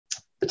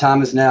The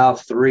time is now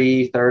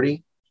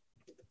 3:30,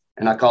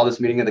 and I call this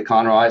meeting of the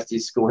Conroe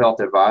ISD School Health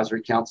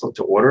Advisory Council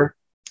to order.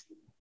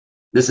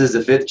 This is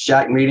the fifth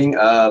SHAC meeting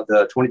of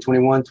the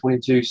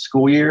 2021-22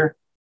 school year.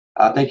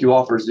 Thank you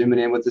all for zooming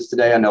in with us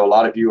today. I know a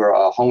lot of you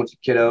are home with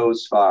your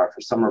kiddos for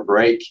summer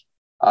break.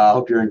 I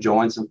hope you're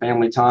enjoying some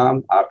family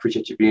time. I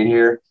appreciate you being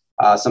here.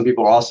 Some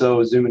people are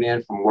also zooming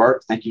in from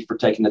work. Thank you for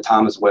taking the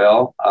time as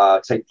well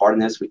to take part in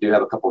this. We do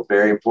have a couple of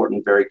very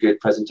important, very good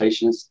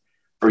presentations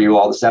for you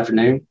all this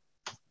afternoon.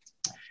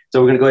 So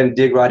we're going to go ahead and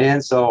dig right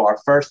in. So our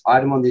first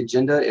item on the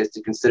agenda is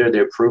to consider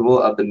the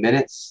approval of the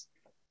minutes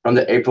from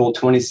the April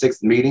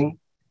 26th meeting.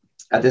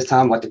 At this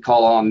time, I'd like to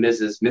call on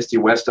Mrs. Misty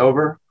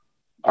Westover,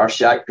 our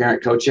SHAC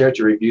parent co-chair,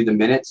 to review the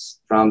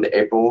minutes from the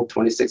April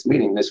 26th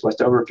meeting. Ms.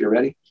 Westover, if you're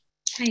ready.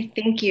 Hi,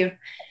 thank you.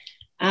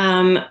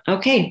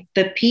 Okay,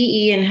 the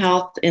PE and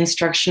health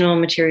instructional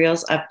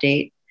materials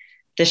update.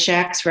 The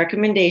SHAC's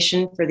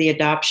recommendation for the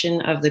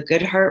adoption of the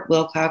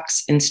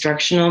Goodhart-Willcox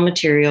instructional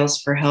materials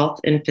for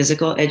health and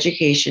physical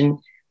education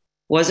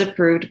was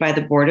approved by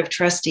the Board of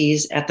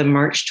Trustees at the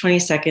March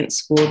 22nd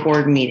school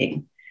board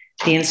meeting.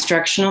 The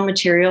Instructional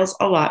Materials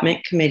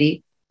Allotment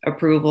Committee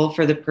approval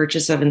for the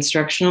purchase of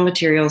instructional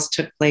materials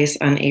took place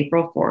on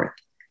April 4th.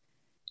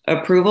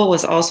 Approval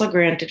was also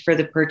granted for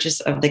the purchase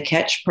of the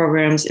CATCH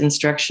program's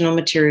instructional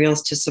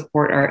materials to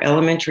support our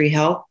elementary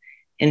health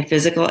and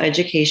physical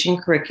education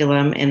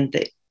curriculum and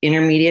the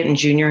intermediate and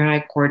junior high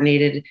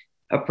coordinated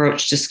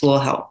approach to school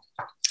health.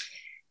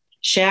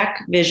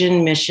 SHAC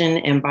vision, mission,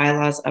 and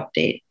bylaws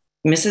update.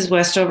 Mrs.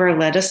 Westover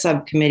led a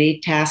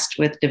subcommittee tasked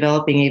with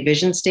developing a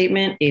mission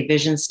statement,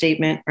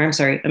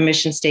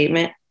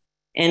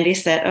 and a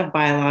set of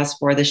bylaws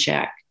for the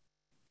SHAC.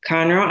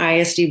 Conroe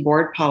ISD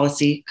board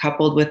policy,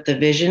 coupled with the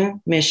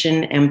vision,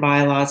 mission, and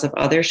bylaws of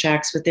other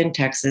SHACs within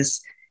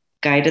Texas,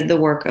 guided the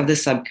work of the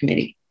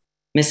subcommittee.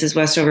 Mrs.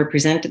 Westover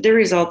presented the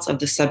results of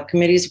the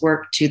subcommittee's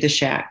work to the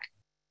SHAC.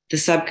 The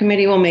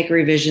subcommittee will make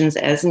revisions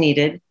as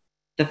needed.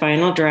 The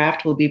final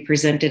draft will be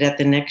presented at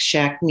the next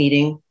SHAC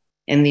meeting,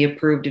 and the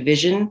approved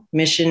vision,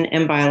 mission,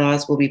 and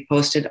bylaws will be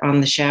posted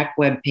on the SHAC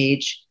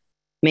webpage,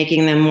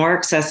 making them more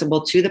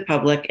accessible to the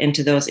public and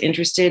to those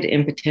interested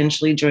in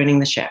potentially joining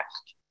the SHAC.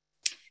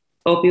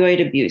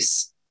 Opioid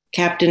abuse.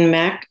 Captain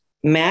Matt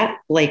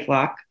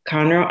Blakelock,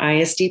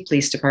 Conroe ISD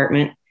Police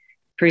Department,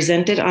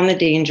 presented on the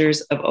dangers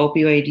of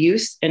opioid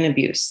use and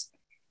abuse.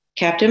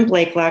 Captain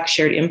Blakelock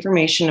shared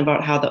information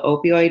about how the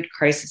opioid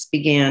crisis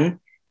began,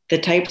 the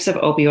types of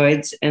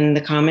opioids and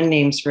the common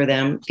names for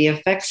them, the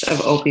effects of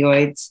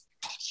opioids,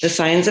 the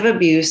signs of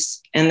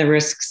abuse, and the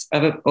risks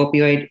of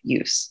opioid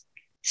use.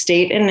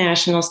 State and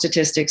national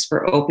statistics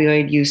for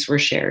opioid use were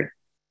shared.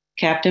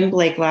 Captain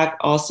Blakelock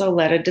also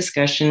led a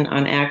discussion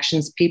on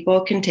actions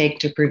people can take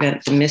to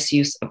prevent the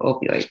misuse of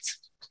opioids.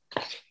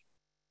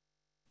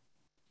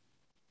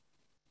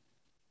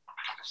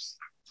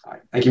 All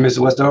right. Thank you, Mrs.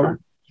 Westover.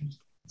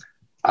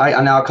 All right,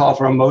 I now call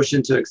for a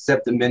motion to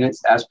accept the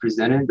minutes as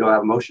presented. Do I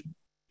have a motion?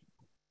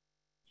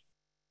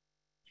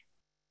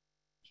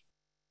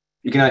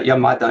 You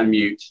might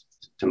unmute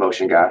to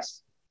motion,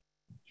 guys.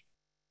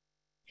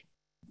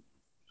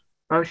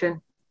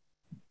 Motion.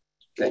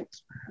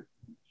 Thanks.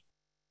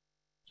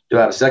 Do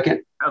I have a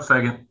second? I'll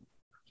second.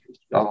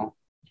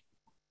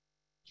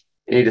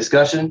 Any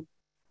discussion?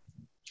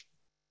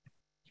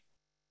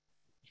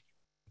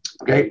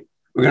 Okay,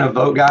 we're going to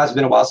vote, guys. It's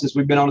been a while since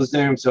we've been on the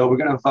Zoom, so we're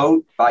going to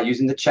vote by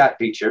using the chat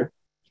feature.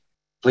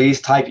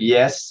 Please type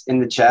yes in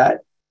the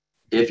chat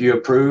if you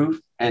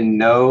approve and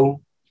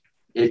no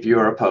if you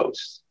are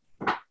opposed.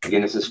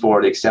 Again, this is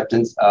for the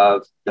acceptance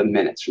of the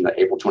minutes from the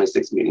April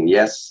 26th meeting.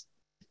 Yes,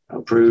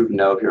 approve,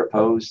 no if you're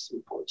opposed. Let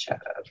me pull the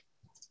chat up.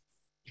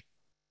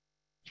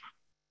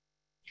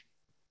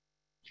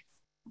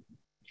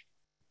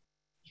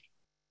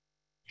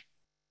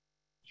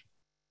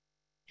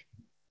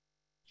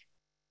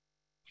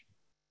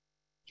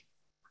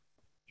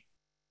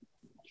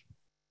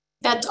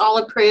 That's all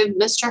approved,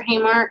 Mr.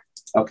 Haymark.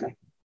 Okay,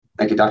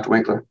 thank you, Dr.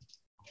 Winkler.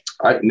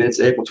 All right, minutes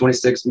of April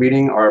 26th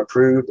meeting are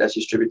approved as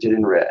distributed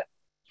in red.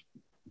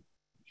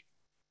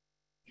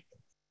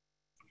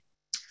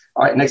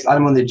 All right, next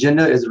item on the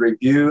agenda is a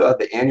review of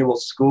the annual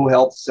school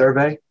health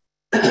survey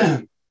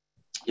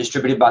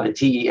distributed by the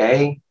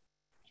TEA.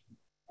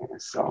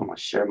 So I'm going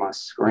to share my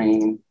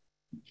screen.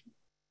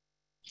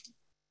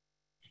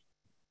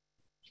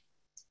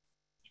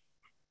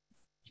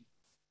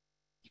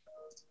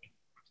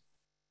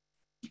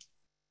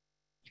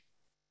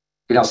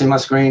 Can y'all see my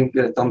screen?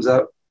 Get a thumbs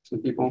up, some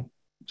people.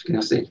 Can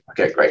y'all see?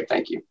 Okay, great,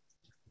 thank you.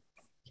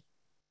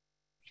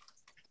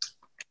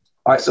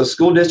 All right, so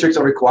school districts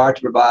are required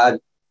to provide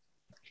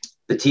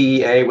the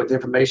TEA with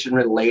information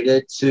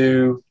related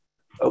to,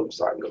 to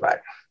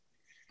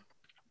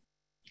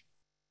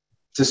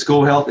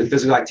school health and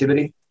physical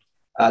activity.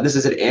 This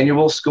is an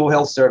annual school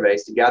health survey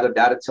to gather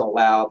data to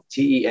allow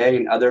TEA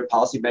and other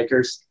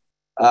policymakers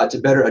to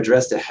better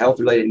address the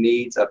health-related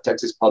needs of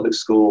Texas public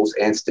schools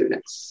and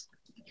students.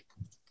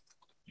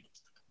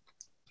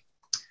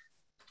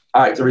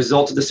 All right, the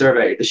results of the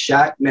survey. The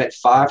Shack met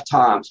 5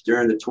 times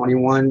during the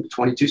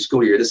 21-22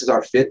 school year. This is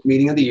our 5th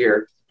meeting of the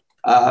year.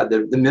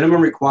 The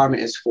minimum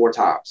requirement is 4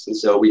 times. And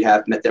so we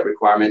have met that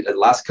requirement. In the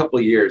last couple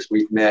of years,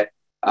 we've met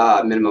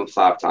minimum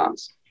 5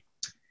 times.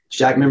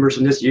 Shack members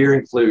from this year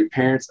include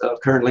parents of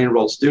currently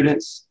enrolled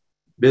students,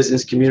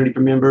 business community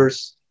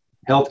members,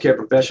 healthcare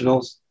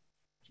professionals,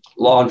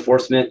 law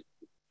enforcement,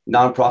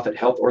 nonprofit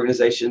health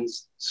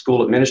organizations,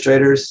 school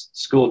administrators,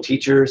 school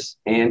teachers,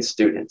 and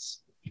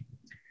students.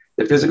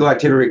 The physical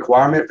activity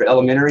requirement for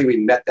elementary, we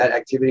met that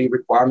activity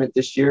requirement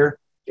this year.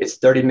 It's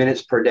 30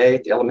 minutes per day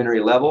at the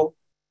elementary level,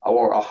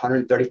 or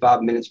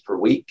 135 minutes per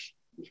week.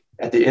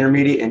 At the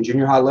intermediate and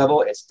junior high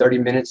level, it's 30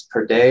 minutes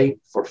per day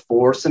for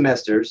 4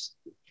 semesters,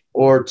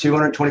 or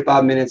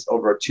 225 minutes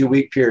over a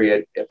 2-week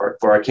period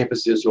for our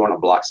campuses who are on a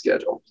block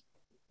schedule.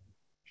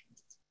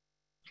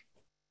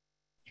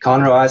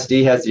 Conroe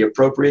ISD has the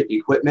appropriate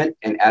equipment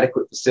and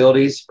adequate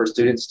facilities for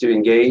students to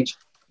engage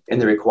in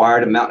the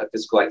required amount of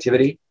physical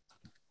activity,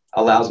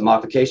 allows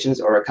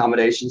modifications or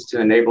accommodations to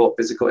enable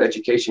physical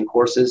education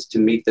courses to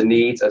meet the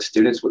needs of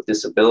students with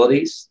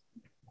disabilities,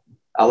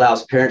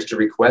 allows parents to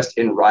request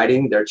in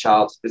writing their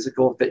child's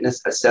physical fitness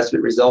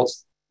assessment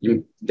results.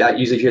 You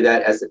usually hear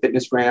that as the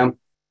fitnessgram.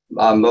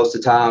 Most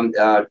of the time,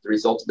 the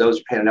results of those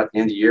are handed out at the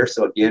end of the year.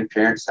 So again,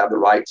 parents have the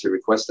right to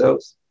request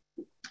those.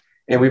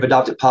 And we've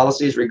adopted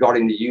policies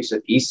regarding the use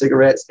of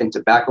e-cigarettes and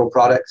tobacco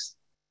products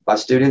by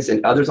students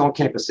and others on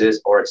campuses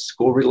or at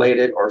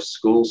school-related or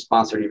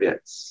school-sponsored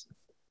events.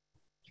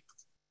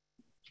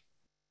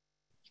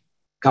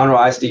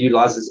 Conroe ISD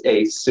utilizes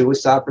a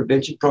suicide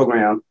prevention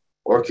program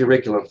or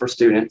curriculum for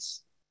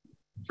students,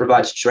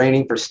 provides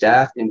training for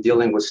staff in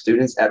dealing with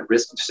students at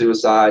risk of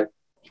suicide,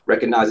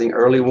 recognizing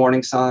early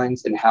warning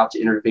signs and how to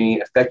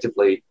intervene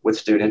effectively with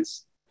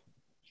students,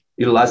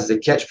 utilizes a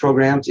CATCH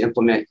program to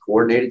implement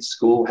coordinated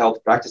school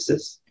health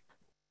practices,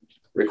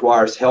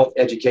 requires health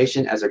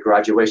education as a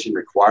graduation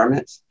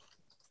requirement,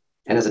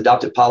 and has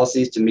adopted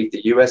policies to meet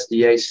the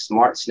USDA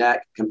Smart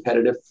Snack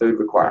competitive food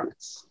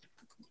requirements.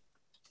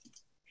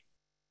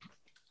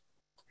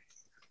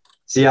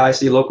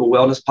 CIC local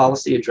wellness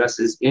policy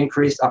addresses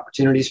increased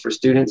opportunities for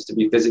students to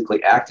be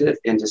physically active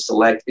and to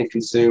select and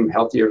consume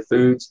healthier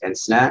foods and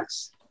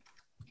snacks.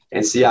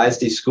 And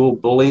CISD school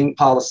bullying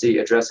policy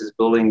addresses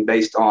bullying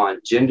based on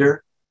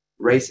gender,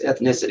 race,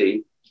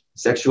 ethnicity,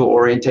 sexual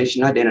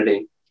orientation,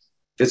 identity,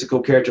 physical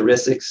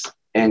characteristics,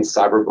 and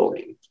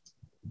cyberbullying.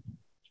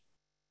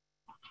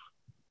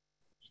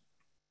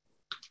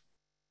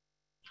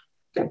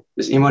 Okay,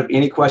 does anyone have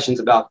any questions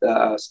about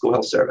the school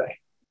health survey?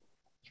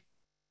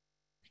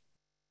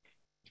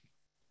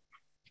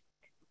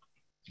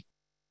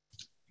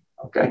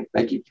 Okay,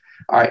 thank you.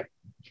 All right.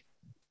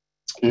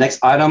 Next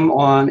item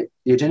on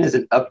the agenda is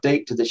an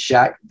update to the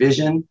Shack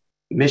vision,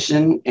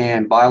 mission,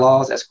 and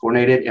bylaws as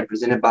coordinated and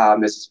presented by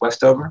Mrs.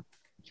 Westover.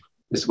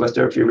 Mrs.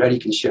 Westover, if you're ready,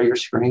 you can share your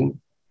screen.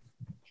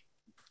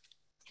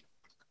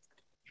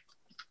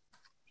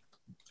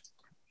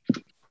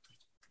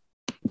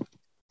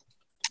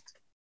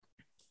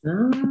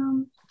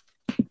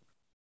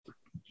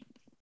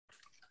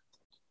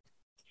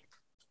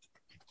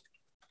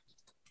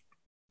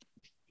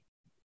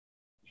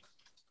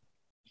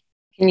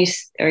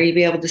 Are you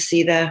be able to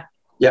see the?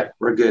 Yeah,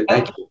 we're good.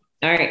 Thank you.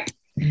 All right.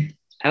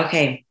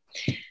 Okay.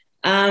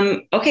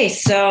 Okay.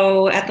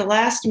 So at the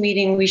last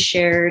meeting, we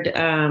shared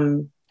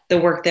the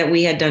work that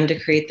we had done to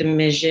create the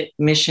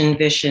mission,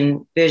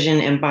 vision,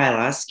 and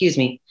bylaws. Excuse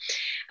me.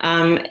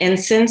 And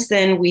since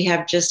then, we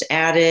have just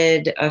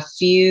added a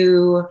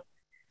few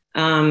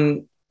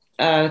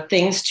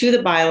things to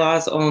the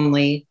bylaws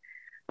only.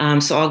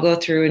 So I'll go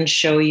through and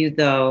show you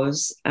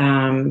those.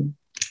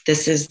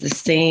 This is the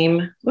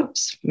same,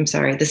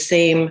 the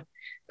same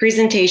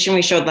presentation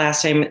we showed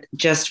last time,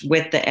 just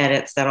with the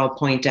edits that I'll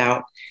point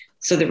out.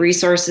 So the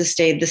resources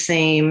stayed the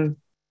same.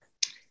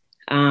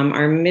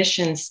 Our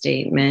mission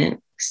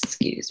statement, is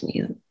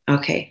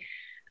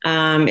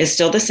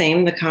still the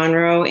same. The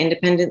Conroe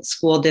Independent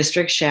School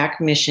District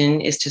Shack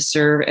mission is to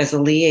serve as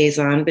a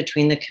liaison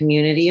between the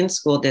community and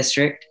school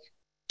district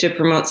to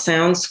promote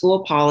sound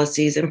school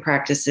policies and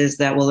practices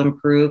that will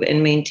improve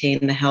and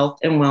maintain the health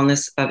and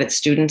wellness of its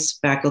students,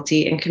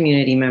 faculty, and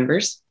community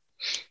members.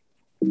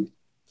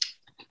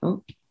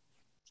 Oh,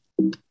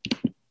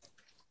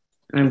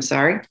 I'm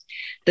sorry.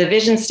 The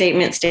vision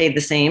statement stayed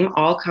the same.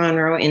 All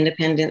Conroe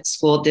Independent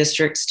School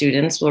District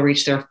students will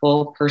reach their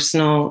full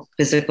personal,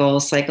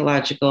 physical,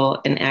 psychological,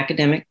 and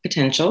academic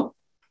potential.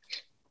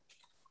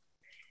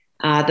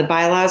 The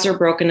bylaws are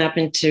broken up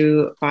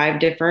into 5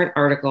 different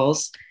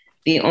articles.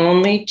 The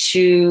only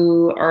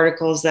 2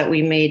 articles that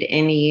we made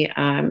any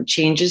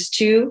changes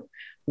to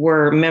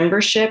were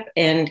membership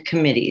and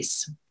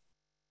committees.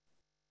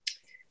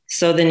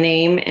 So the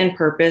name and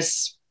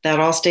purpose,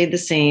 that all stayed the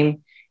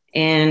same.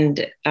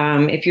 And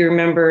if you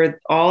remember,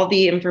 all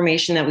the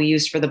information that we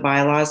used for the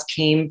bylaws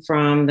came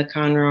from the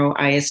Conroe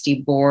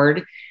ISD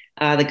board,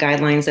 the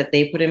guidelines that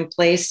they put in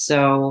place.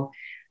 So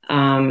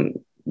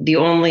the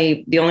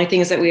only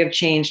things that we have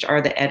changed are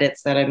the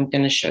edits that I'm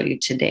going to show you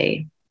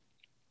today.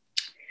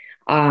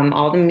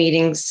 All the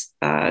meetings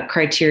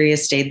criteria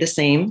stayed the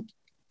same.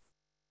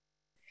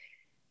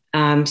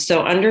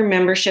 So under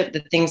membership, the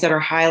things that are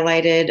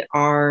highlighted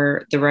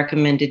are the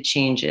recommended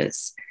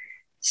changes.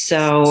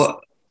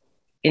 So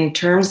in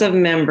terms of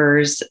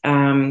members,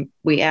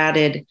 we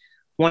added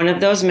one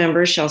of those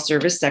members shall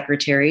serve as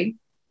secretary.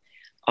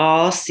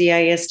 All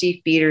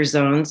CISD feeder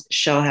zones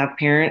shall have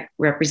parent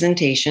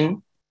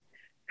representation.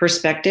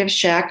 Prospective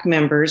SHAC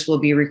members will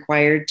be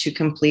required to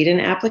complete an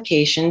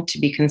application to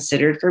be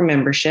considered for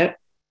membership.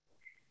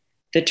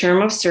 The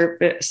term of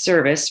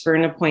service for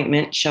an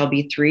appointment shall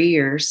be 3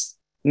 years.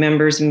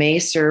 Members may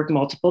serve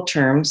multiple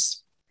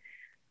terms.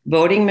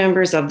 Voting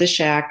members of the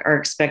SHAC are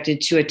expected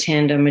to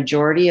attend a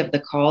majority of the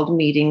called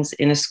meetings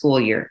in a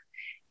school year.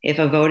 If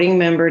a voting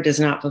member does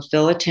not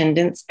fulfill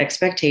attendance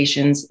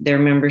expectations, their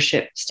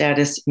membership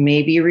status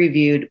may be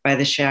reviewed by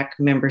the SHAC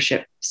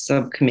membership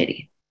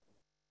subcommittee.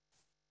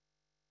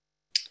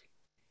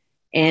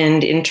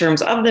 And in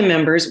terms of the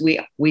members,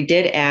 we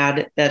did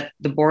add that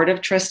the Board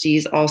of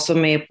Trustees also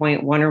may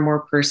appoint one or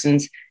more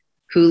persons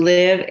who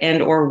live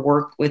and or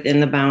work within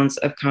the bounds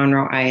of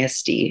Conroe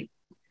ISD.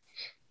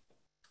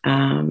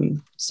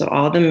 So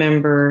all the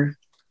member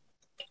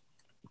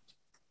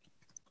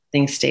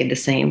things stayed the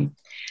same.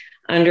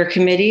 Under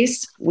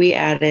committees, we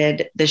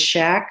added the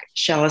SHAC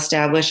shall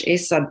establish a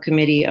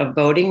subcommittee of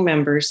voting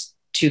members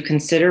to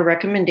consider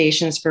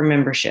recommendations for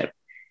membership.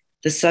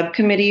 The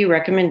subcommittee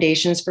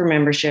recommendations for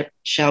membership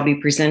shall be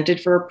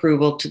presented for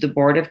approval to the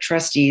Board of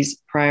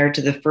Trustees prior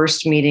to the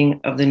first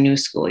meeting of the new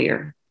school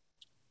year.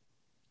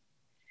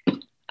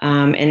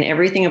 And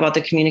everything about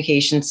the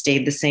communication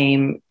stayed the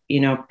same,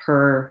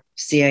 per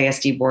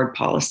CISD board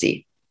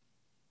policy.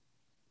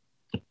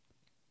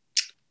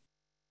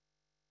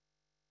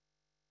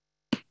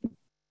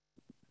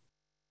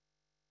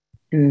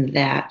 And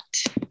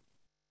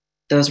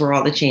those were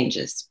all the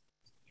changes.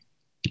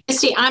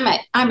 Misty, I'm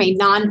a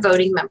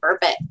non-voting member,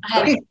 but I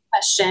have a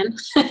question.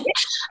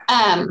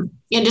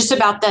 Just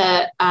about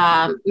the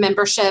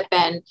membership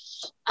and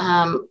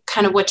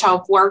kind of what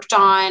y'all worked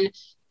on.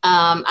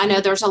 I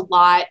know there's a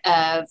lot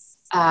of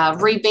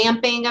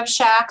revamping of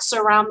SHACs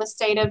around the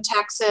state of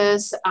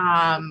Texas.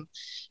 A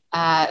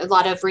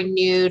lot of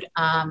renewed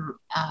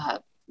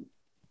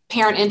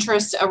parent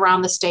interest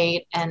around the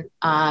state and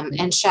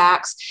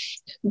SHACs.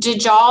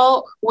 Did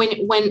y'all,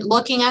 when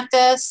looking at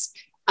this,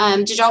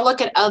 did y'all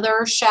look at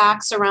other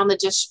SHACs around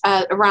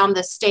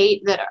the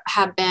state that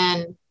have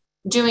been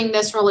doing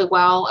this really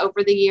well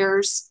over the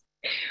years?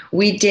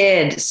 We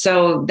did.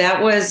 So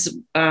that was,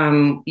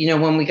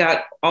 when we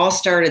got all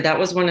started, that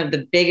was one of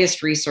the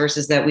biggest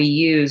resources that we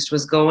used,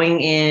 was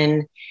going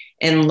in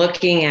and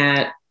looking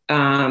at,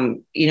 a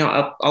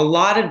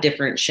lot of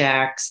different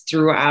SHACs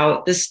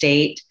throughout the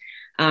state.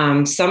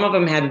 Some of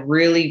them had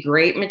really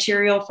great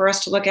material for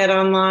us to look at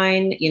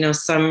online.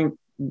 Some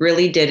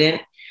really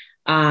didn't.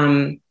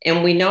 And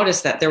we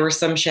noticed that there were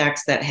some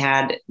SHACs that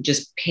had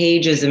just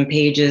pages and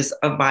pages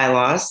of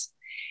bylaws,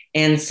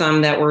 and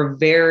some that were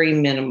very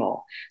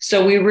minimal.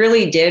 So we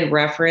really did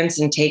reference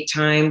and take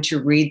time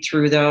to read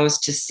through those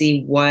to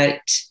see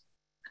what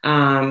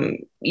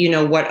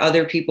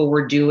other people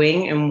were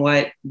doing and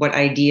what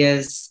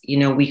ideas,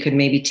 we could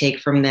maybe take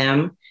from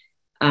them.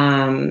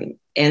 And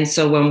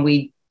so when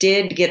we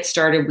did get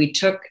started, we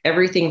took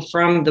everything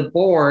from the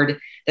board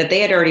that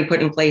they had already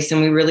put in place,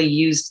 and we really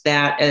used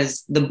that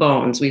as the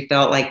bones. We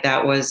felt like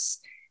that was,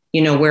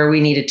 where we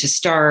needed to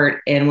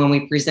start. And when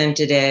we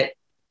presented it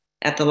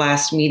at the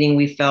last meeting,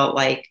 we felt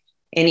like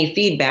any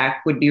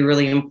feedback would be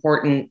really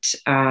important,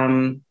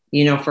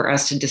 for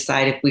us to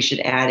decide if we should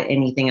add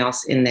anything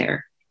else in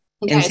there.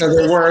 Okay, and so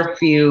there were a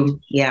few,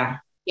 yeah.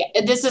 Yeah,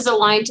 this is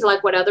aligned to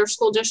like what other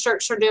school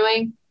districts are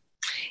doing?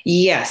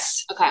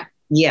 Yes. Okay.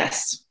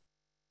 Yes.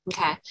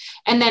 Okay.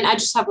 And then I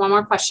just have one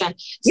more question.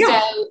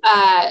 Yeah. So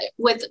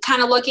with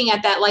kind of looking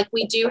at that, like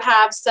we do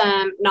have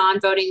some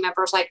non-voting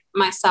members like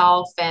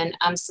myself and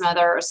some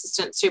other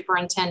assistant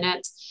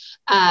superintendents.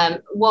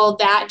 Will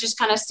that just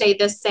kind of stay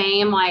the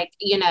same? Like,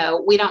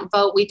 we don't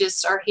vote. We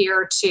just are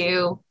here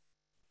to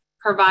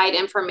provide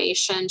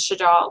information. Should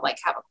y'all like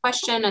have a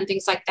question and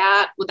things like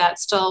that? Would that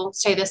still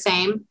stay the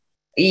same?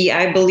 Yeah,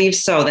 I believe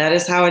so. That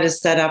is how it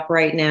is set up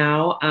right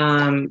now.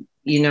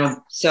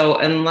 So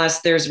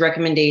unless there's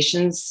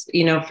recommendations,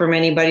 from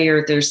anybody, or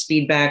if there's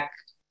feedback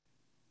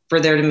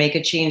for there to make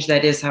a change,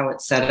 that is how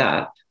it's set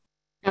up.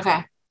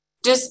 Okay.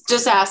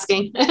 Just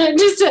asking,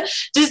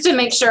 just to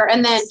make sure.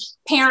 And then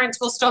parents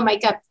will still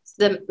make up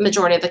the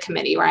majority of the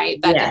committee, right?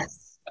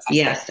 Yes. Okay.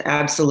 Yes,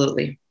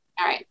 absolutely.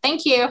 All right.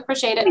 Thank you.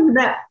 Appreciate it.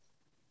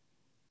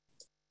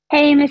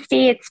 Hey,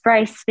 Misty, it's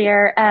Bryce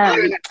Spear.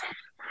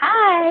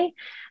 Hi.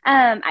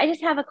 I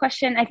just have a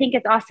question. I think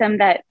it's awesome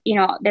that,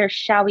 there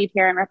shall be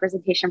parent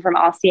representation from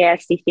all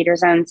CISD feeder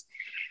zones.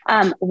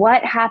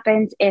 What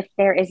happens if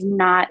there is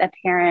not a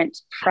parent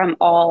from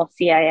all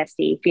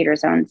CISD feeder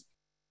zones?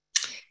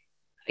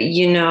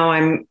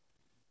 I'm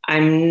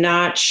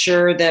not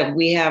sure that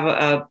we have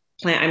a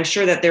plan. I'm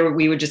sure that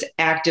we would just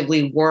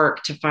actively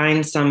work to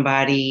find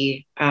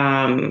somebody,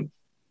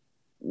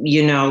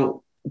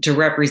 to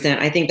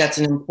represent. I think that's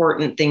an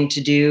important thing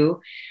to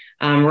do.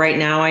 Right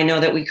now, I know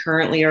that we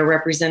currently are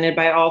represented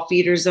by all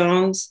feeder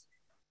zones.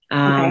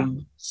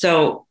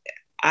 So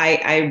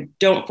I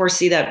don't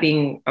foresee that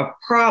being a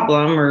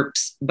problem,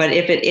 but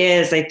if it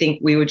is, I think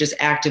we would just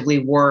actively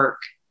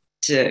work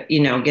to,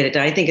 get it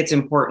done. I think it's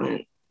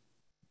important.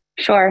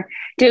 Sure.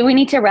 Do we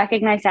need to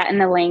recognize that in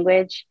the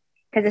language?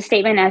 Because the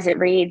statement as it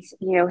reads,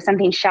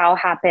 something shall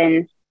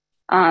happen.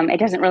 It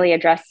doesn't really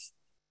address,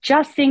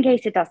 just in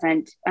case it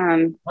doesn't.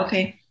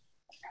 Okay.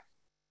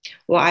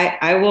 Well,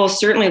 I will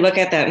certainly look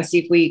at that and see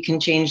if we can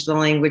change the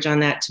language on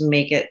that to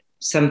make it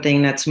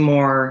something that's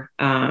more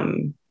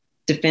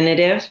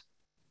definitive.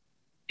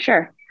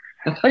 Sure.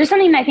 Okay. Well, just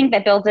something I think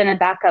that builds in a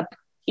backup,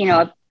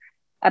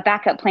 a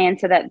backup plan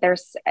so that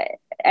there's,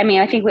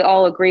 I think we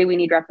all agree we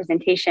need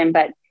representation,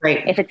 but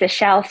right. If it's a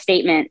shall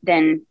statement,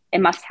 then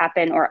it must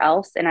happen or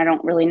else. And I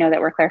don't really know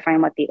that we're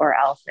clarifying what the or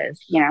else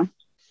is,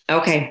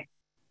 Okay.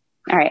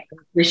 All right.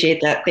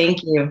 Appreciate that.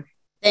 Thank you.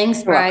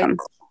 Thanks, You're welcome.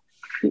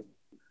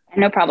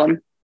 No problem.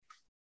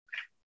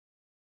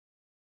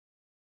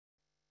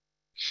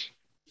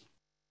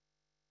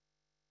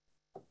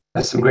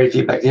 That's some great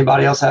feedback.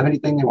 Anybody else have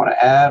anything they want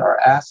to add or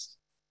ask?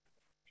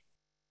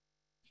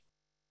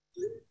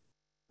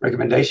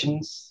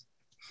 Recommendations?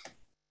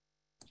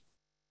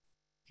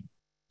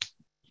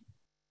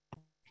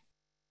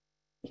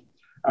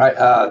 All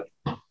right,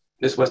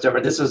 Ms.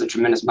 Westover, this was a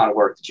tremendous amount of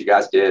work that you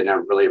guys did, and I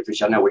really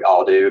appreciate it. I know we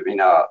all do.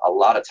 A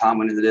lot of time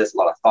went into this, a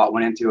lot of thought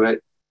went into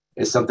it.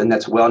 It's something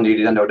that's well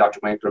needed. I know Dr.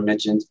 Winkler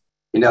mentioned,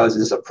 this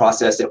is a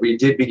process that we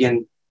did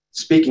begin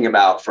speaking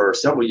about for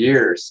several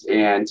years,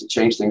 and to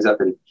change things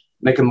up and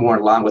make them more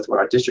in line with what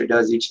our district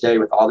does each day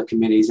with all the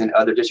communities and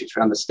other districts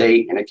around the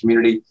state and the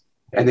community.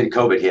 And then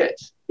COVID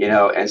hit,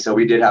 and so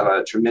we did have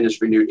a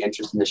tremendous renewed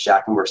interest in the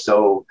SHAC, and we're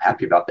so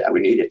happy about that. We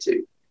needed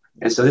to.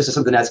 And so this is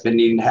something that's been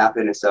needing to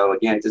happen. And so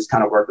again, this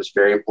kind of work was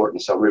very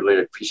important. So I really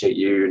appreciate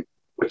you and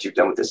what you've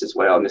done with this as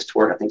well. Ms.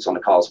 Twerk, I think, is on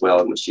the call as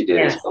well, and what she did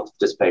as well to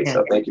participate.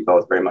 So thank you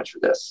both very much for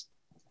this.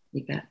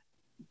 You bet.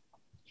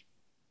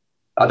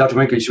 Dr.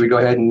 Winkler, should we go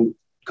ahead and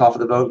call for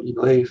the vote, you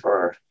believe,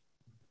 or?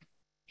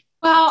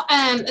 Well,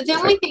 the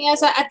only thing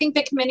is I think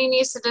the committee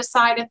needs to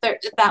decide if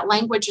that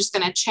language is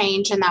going to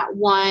change in that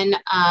one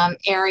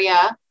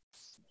area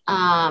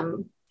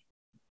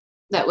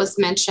that was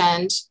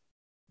mentioned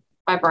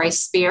by Bryce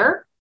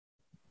Spear.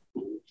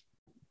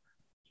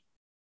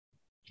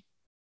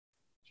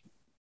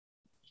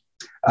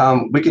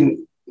 We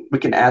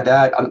can add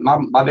that.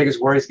 My biggest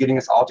worry is getting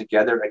us all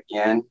together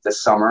again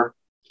this summer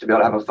to be able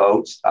to have a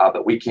vote,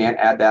 but we can't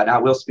add that. And I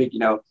will speak,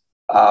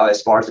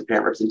 as far as the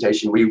parent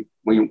representation, we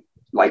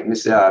like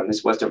Ms.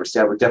 Westover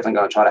said, we're definitely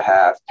going to try to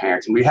have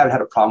parents, and we haven't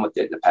had a problem with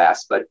it in the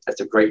past, but that's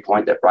a great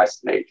point that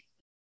Bryce made.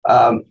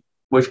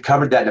 We've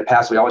covered that in the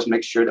past. We always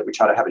make sure that we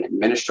try to have an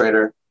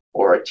administrator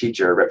or a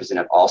teacher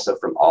represented also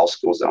from all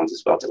school zones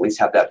as well, to at least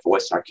have that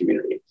voice in our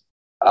community.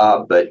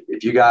 But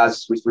if you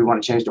guys, if we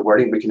want to change the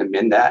wording, we can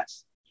amend that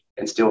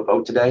and still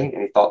vote today.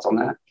 Any thoughts on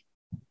that?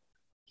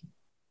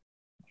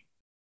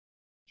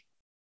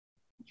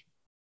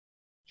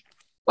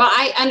 Well,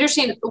 I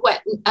understand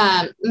what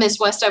Ms.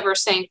 Westover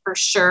is saying for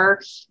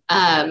sure,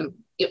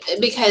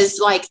 because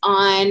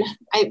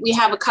we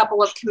have a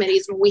couple of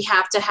committees where we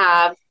have to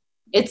have,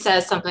 it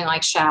says something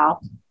like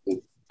shall,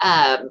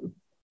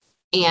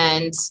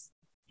 and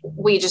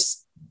we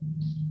just,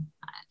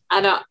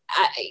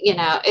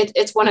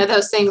 it's one of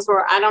those things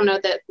where I don't know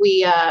that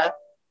we've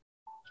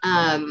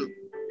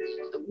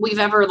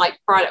ever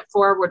brought it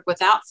forward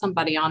without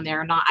somebody on there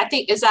or not. I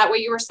think, is that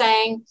what you were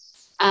saying?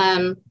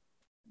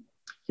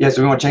 Yeah,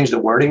 so we want to change the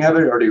wording of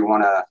it, or do you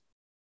want to?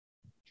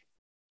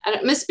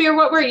 Ms. Spear,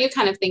 what were you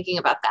kind of thinking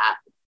about that?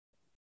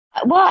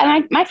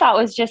 Well, my thought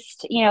was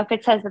just, if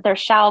it says that there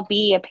shall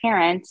be a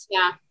parent,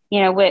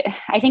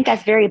 I think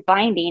that's very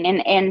binding.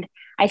 And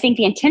I think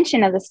the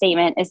intention of the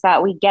statement is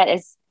that we get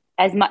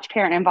as much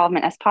parent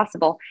involvement as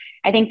possible.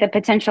 I think the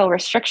potential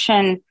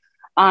restriction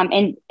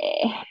in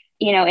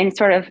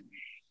sort of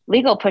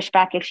legal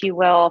pushback, if you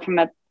will, from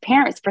a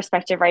parent's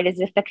perspective, right,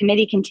 is if the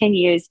committee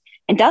continues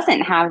and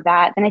doesn't have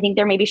that, then I think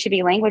there maybe should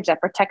be language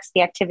that protects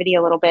the activity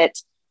a little bit,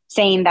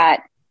 saying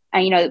that,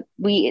 the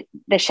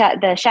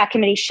SHAC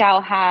committee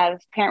shall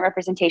have parent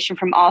representation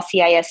from all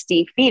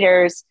CISD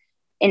feeders.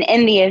 And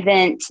in the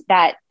event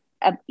that,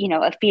 a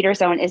feeder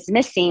zone is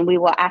missing, we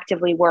will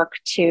actively work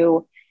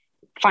to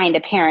find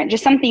a parent.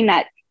 Just something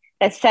that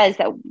says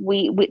that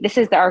we this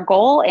is our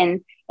goal.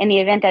 And in the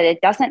event that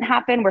it doesn't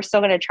happen, we're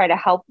still going to try to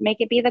help make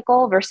it be the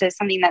goal, versus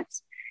something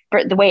that's,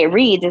 the way it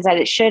reads is that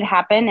it should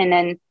happen. And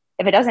then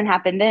if it doesn't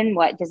happen, then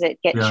what? Does it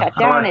get shut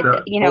down?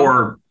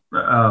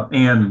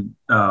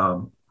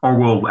 Or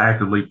we'll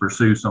actively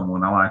pursue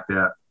someone. I like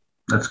that.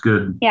 That's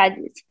good. Yeah.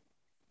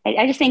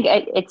 I just think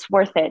it's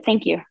worth it.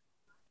 Thank you.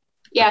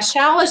 Yeah.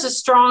 Shall is a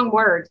strong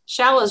word.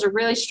 Shall is a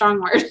really strong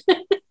word.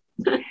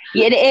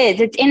 Yeah, it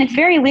is. It's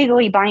very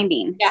legally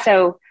binding. Yeah.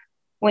 So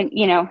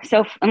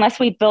unless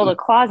we build a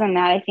clause on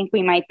that, I think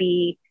we might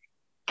be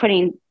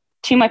putting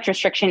too much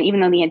restriction, even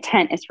though the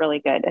intent is really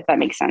good, if that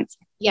makes sense.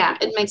 Yeah,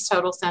 it makes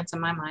total sense in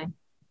my mind.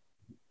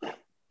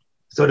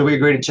 So do we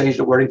agree to change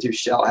the wording to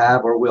shall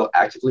have or will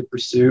actively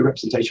pursue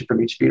representation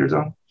from each feeder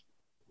zone?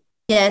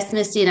 Yes,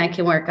 Misty and I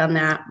can work on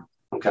that.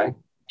 Okay.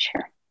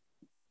 Sure.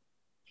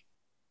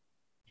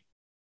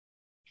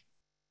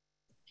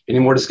 Any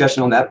more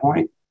discussion on that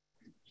point?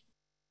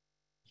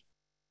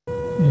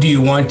 Do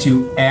you want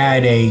to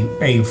add a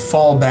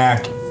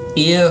fallback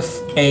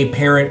if a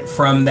parent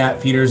from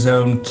that feeder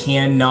zone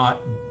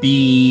cannot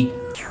be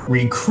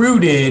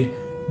recruited?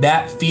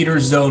 That feeder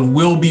zone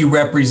will be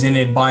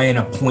represented by an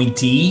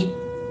appointee.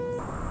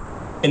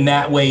 And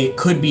that way it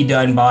could be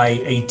done by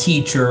a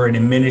teacher, an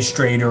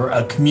administrator,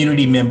 a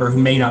community member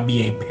who may not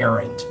be a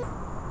parent.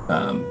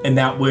 And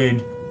that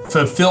would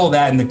fulfill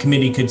that and the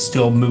committee could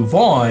still move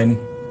on.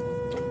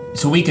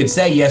 So we could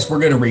say, yes, we're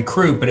going to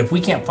recruit, but if we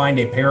can't find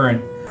a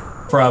parent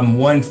from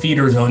one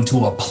feeder zone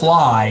to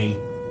apply,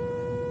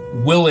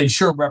 we'll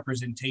ensure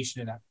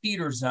representation in that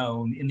feeder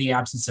zone in the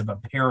absence of a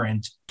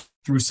parent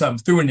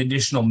through an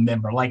additional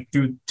member, like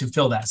to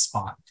fill that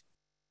spot.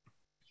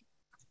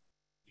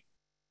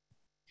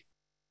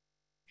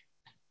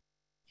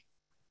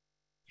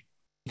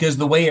 Because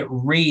the way it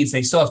reads,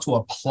 they still have to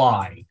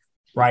apply,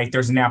 right?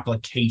 There's an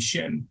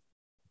application.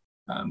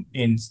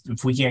 And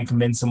if we can't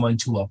convince someone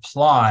to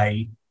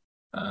apply,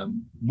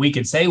 we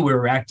could say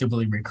we're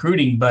actively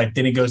recruiting, but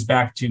then it goes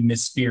back to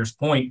Ms. Spears'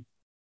 point.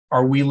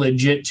 Are we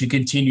legit to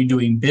continue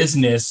doing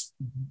business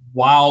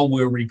while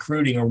we're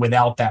recruiting or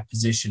without that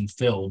position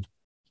filled?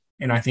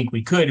 And I think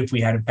we could if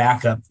we had a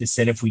backup that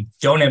said if we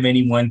don't have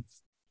anyone,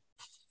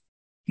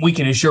 we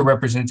can ensure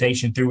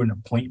representation through an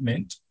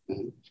appointment.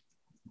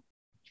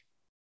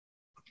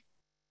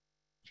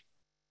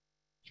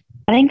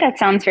 I think that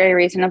sounds very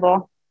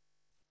reasonable.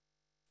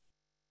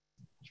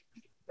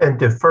 And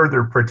to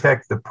further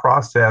protect the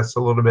process a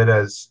little bit,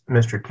 as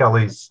Mr.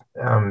 Kelly's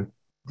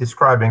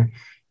describing,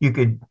 you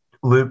could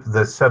loop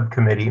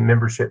the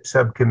membership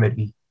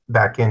subcommittee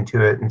back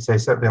into it and say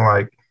something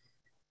like,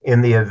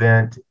 in the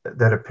event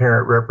that a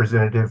parent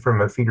representative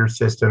from a feeder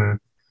system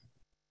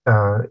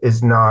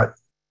is not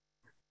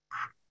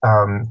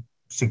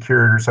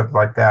secured or something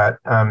like that,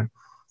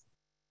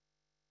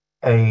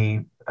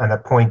 an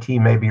appointee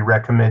may be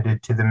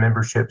recommended to the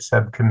membership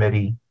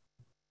subcommittee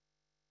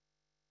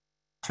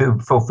to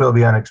fulfill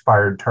the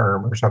unexpired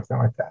term or something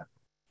like that.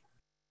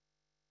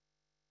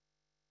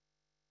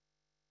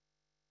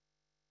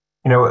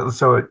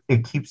 So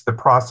it keeps the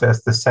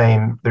process the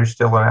same. There's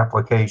still an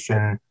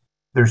application,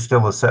 there's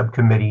still a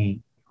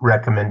subcommittee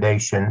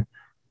recommendation,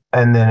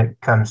 and then it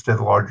comes to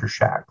the larger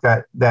shack.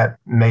 That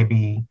may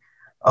be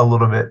a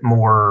little bit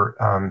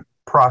more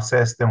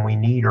process than we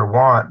need or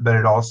want, but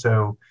it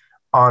also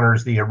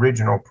honors the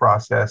original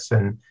process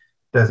and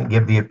doesn't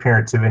give the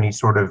appearance of any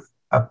sort of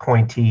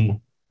appointee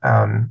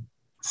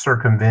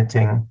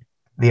circumventing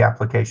the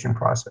application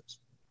process.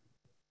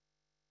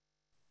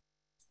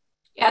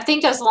 Yeah, I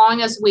think as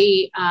long as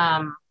we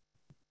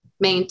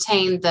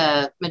maintain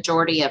the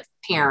majority of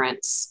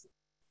parents,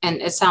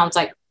 and it sounds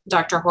like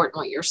Dr. Horton,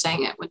 what you're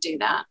saying, it would do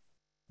that.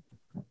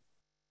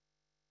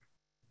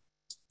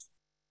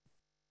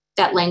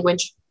 That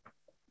language.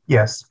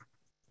 Yes.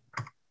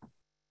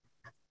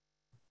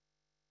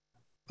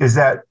 Does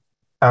that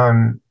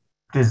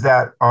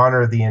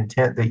honor the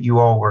intent that you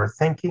all were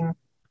thinking,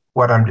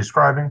 what I'm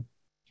describing?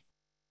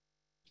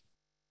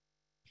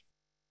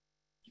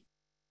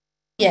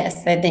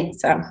 Yes, I think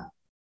so.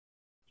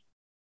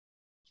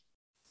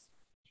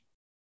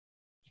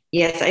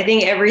 Yes, I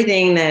think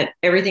everything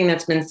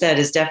that's been said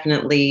is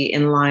definitely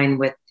in line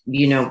with,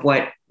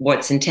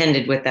 what's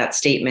intended with that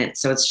statement.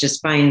 So it's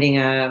just finding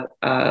the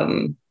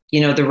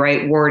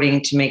right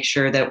wording to make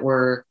sure that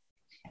we're,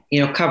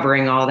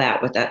 covering all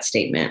that with that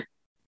statement.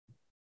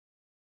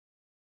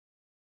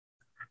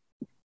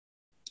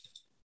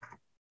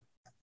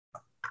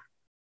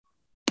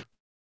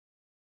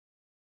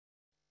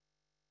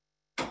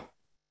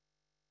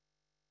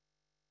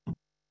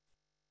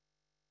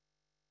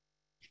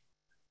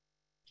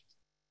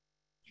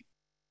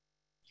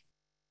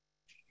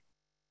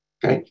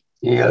 Okay.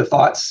 Any other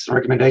thoughts,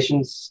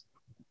 recommendations?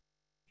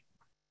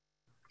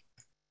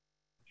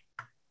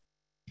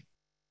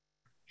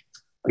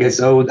 Okay,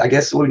 so I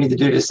guess what we need to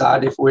do is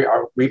decide if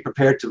we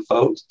prepared to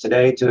vote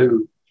today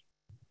to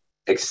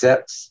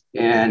accept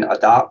and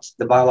adopt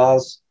the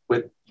bylaws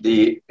with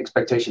the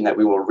expectation that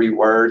we will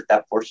reword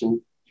that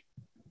portion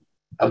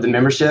of the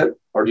membership,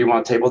 or do you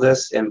want to table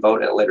this and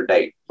vote at a later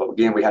date? But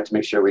again, we have to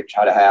make sure we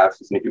try to have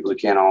as many people as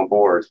we can on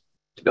board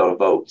to be able to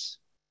vote.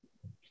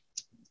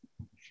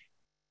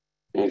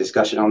 Any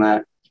discussion on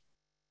that?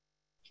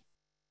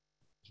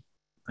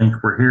 I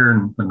think we're here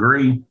and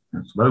agree.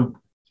 Let's vote.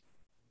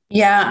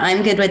 Yeah,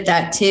 I'm good with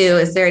that too.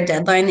 Is there a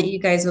deadline that you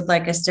guys would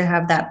like us to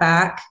have that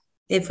back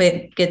if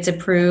it gets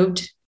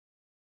approved?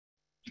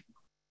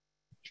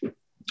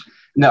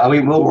 No,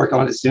 we'll work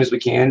on it as soon as we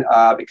can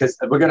because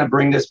we're going to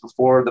bring this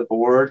before the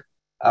board.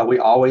 We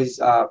always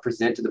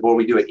present to the board.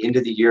 We do an end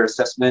of the year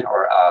assessment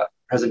or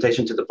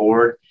presentation to the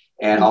board.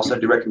 and also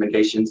do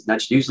recommendations. And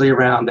that's usually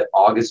around the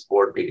August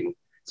board meeting.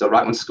 So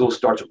right when school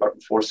starts, or right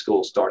before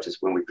school starts, is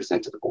when we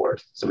present to the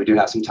board. So we do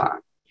have some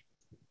time.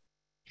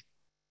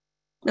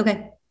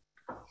 Okay.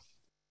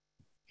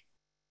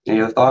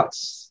 Any other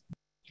thoughts?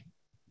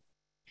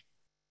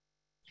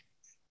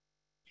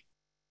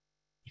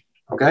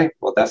 Okay,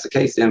 well, if that's the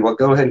case, then we'll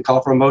go ahead and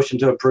call for a motion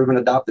to approve and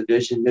adopt the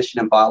vision,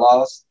 mission, and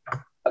bylaws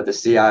of the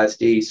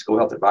CISD School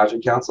Health Advisory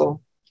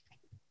Council.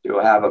 Do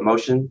I have a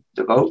motion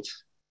to vote?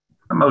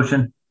 A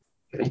motion.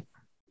 Okay.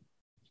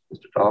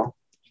 Mr. Dahl?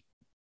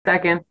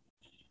 Second.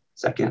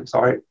 Second,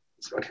 sorry.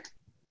 Okay.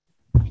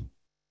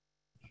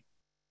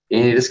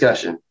 Any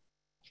discussion?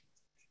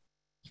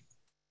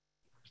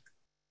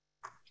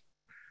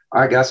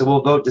 All right, guys, so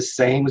we'll vote the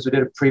same as we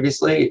did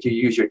previously. If you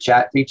use your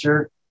chat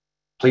feature,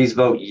 please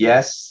vote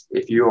yes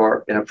if you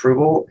are in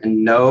approval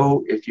and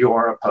no if you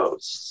are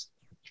opposed.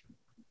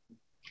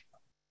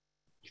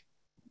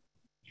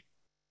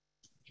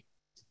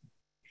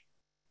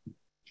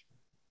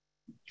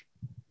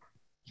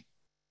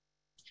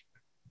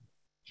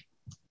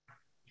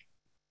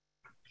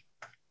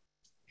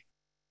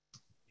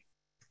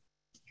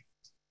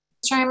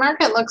 Mr. Haymark,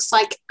 it looks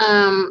like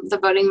the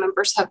voting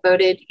members have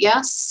voted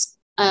yes,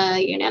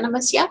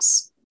 unanimous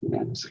yes.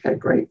 Unanimous. Okay,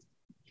 great.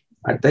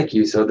 All right, thank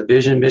you. So the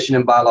vision, mission,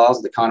 and bylaws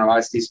of the Conroe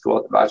ISD School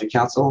Health Advisory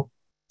Council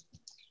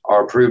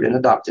are approved and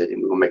adopted,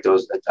 and we will make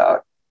those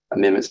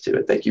amendments to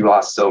it. Thank you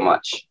all so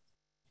much.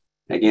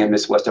 And again,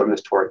 Ms. Westover,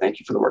 Ms. Torre, thank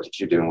you for the work that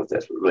you're doing with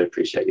this. We really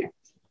appreciate you.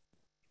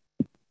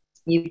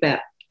 You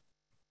bet.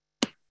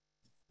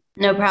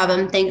 No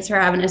problem. Thanks for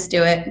having us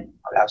do it.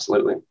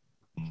 Absolutely.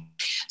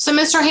 So,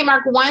 Mr.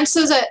 Haymark, once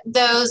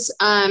those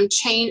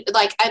change,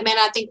 like, I mean,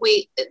 I think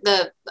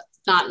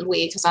not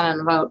we, because I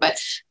don't vote, but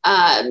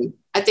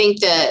I think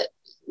that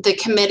the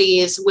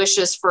committee's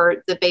wishes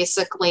for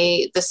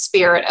basically the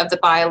spirit of the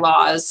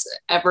bylaws,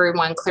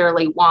 everyone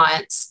clearly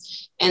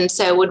wants. And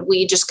so would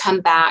we just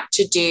come back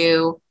to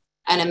do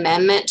an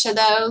amendment to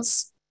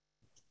those?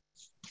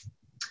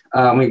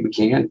 We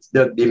can.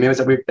 The amendments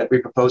that we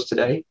proposed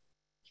today?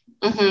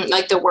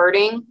 Like the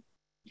wording?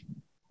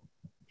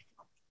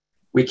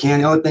 We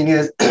can. The only thing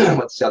is,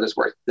 let's see how this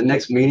works. The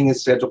next meeting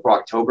is scheduled for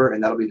October,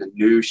 and that'll be the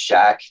new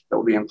shack that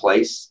will be in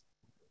place.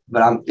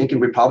 But I'm thinking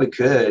we probably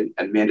could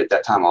amend at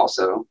that time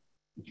also.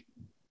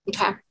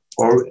 Okay.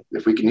 Or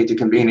if we need to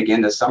convene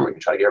again this summer, we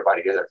can try to get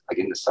everybody together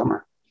again this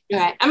summer.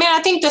 Okay. I mean,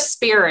 I think the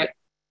spirit,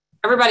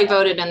 everybody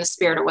voted in the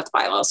spirit of what the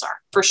bylaws are,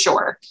 for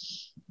sure.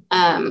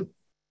 But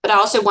I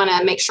also want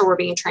to make sure we're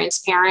being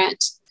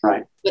transparent.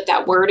 Right. What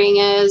that wording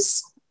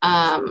is,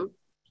 so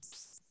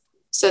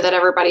that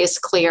everybody is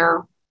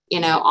clear,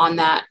 on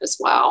that as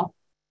well.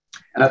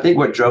 And I think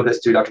what drove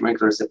this too, Dr.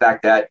 Winkler, is the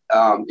fact that,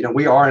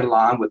 we are in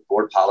line with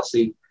board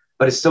policy,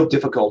 but it's so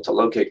difficult to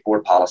locate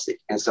board policy.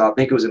 And so I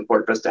think it was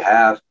important for us to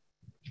have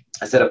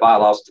a set of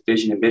bylaws,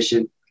 vision, and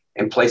mission,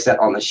 and place that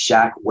on the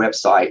SHAC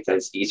website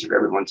that's easy for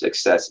everyone to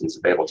access and is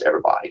available to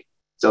everybody.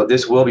 So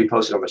this will be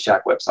posted on the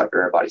SHAC website for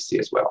everybody to see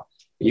as well.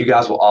 And you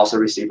guys will also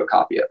receive a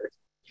copy of it.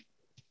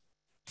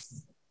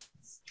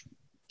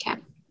 Okay.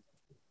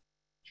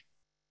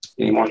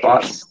 Any more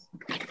thoughts?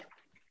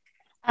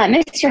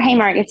 Mr.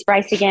 Haymark, it's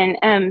Bryce again.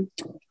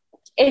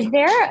 Is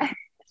there,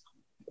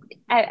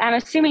 I'm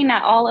assuming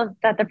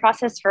that the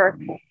process for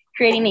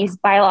creating these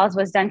bylaws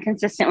was done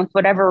consistent with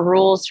whatever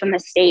rules from the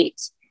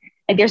state.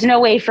 Like, there's no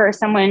way for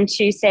someone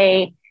to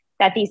say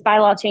that these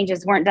bylaw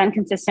changes weren't done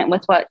consistent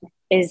with what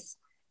is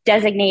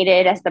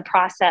designated as the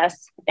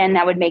process, and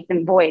that would make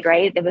them void,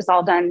 right? It was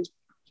all done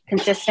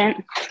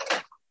consistent.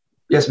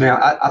 Yes, ma'am.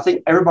 I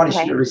think everybody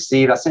should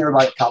receive, I sent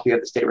everybody a copy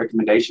of the state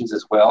recommendations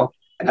as well.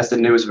 And that's the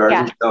newest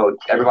version. Yeah. So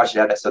everybody should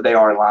have that. So they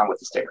are in line with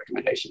the state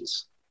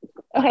recommendations.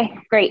 Okay,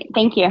 great.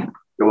 Thank you.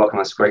 You're welcome.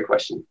 That's a great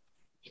question.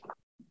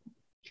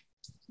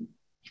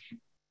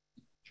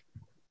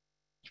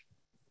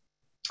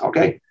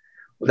 Okay.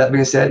 With that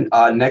being said,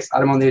 next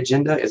item on the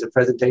agenda is a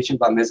presentation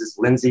by Mrs.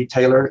 Lindsay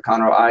Taylor,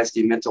 Conroe ISD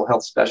mental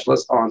health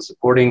specialist, on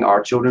supporting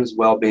our children's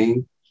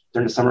well-being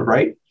during the summer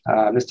break.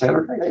 Ms.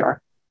 Taylor, there you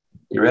are.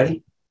 You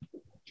ready?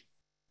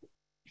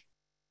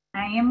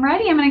 I am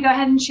ready. I'm going to go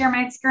ahead and share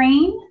my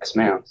screen. Yes,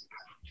 ma'am.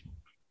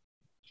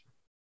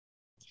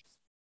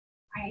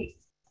 All right.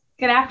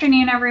 Good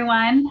afternoon,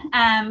 everyone.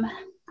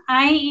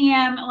 I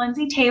am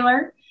Lindsay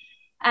Taylor,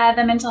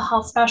 the mental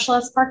health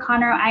specialist for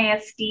Conroe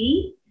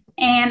ISD.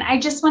 And I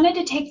just wanted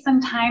to take some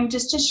time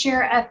just to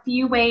share a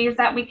few ways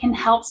that we can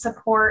help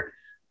support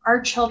our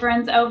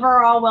children's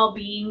overall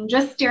well-being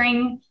just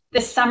during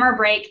the summer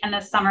break and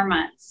the summer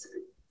months.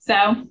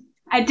 So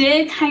I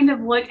did kind of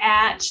look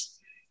at,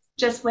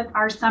 just with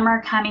our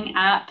summer coming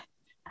up,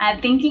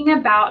 thinking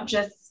about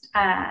just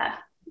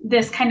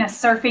this kind of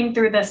surfing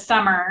through the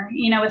summer.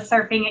 With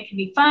surfing, it can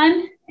be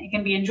fun, it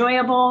can be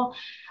enjoyable,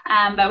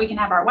 but we can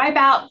have our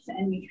wipeouts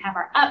and we can have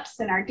our ups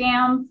and our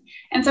downs.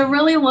 And so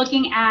really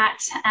looking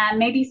at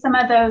maybe some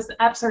of those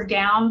ups or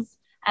downs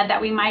that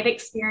we might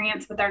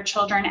experience with our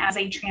children as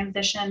a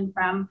transition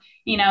from,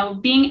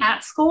 being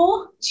at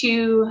school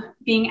to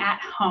being at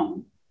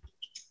home.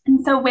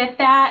 And so with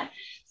that,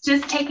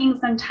 just taking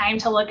some time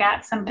to look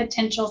at some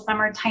potential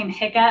summertime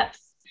hiccups,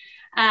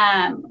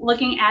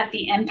 looking at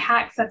the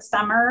impacts of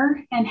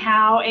summer and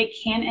how it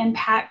can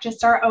impact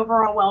just our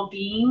overall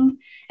well-being,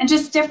 and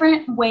just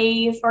different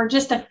ways, or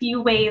just a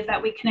few ways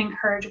that we can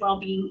encourage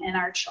well-being in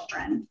our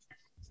children.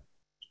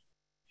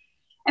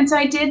 And so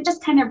I did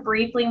just kind of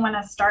briefly want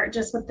to start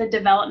just with the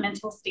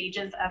developmental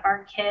stages of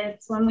our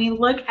kids. When we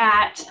look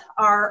at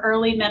our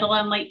early, middle,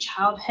 and late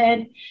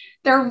childhood,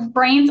 their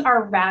brains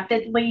are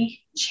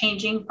rapidly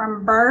changing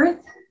from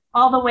birth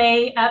all the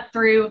way up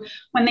through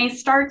when they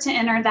start to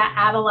enter that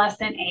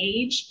adolescent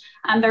age.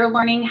 They're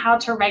learning how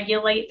to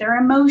regulate their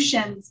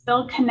emotions,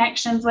 build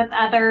connections with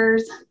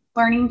others,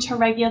 learning to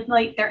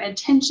regulate their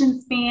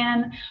attention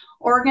span,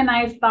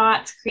 organize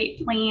thoughts,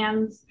 create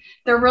plans.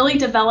 They're really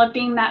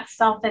developing that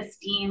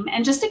self-esteem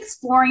and just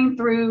exploring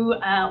through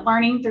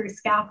learning through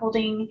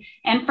scaffolding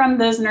and from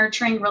those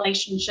nurturing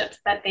relationships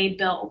that they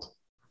build.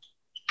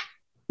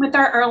 With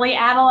our early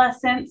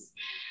adolescents,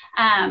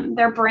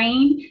 their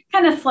brain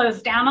kind of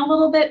slows down a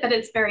little bit, but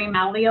it's very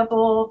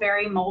malleable,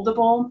 very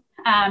moldable.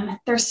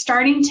 They're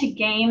starting to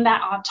gain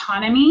that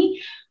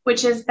autonomy,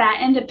 which is that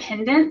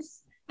independence,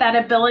 that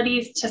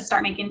abilities to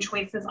start making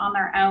choices on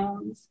their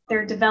own.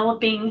 They're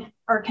developing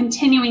or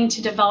continuing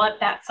to develop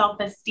that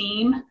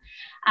self-esteem.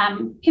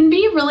 Can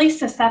be really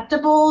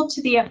susceptible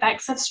to the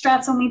effects of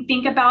stress. When we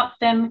think about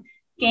them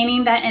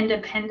gaining that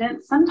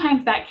independence,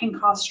 sometimes that can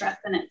cause stress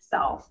in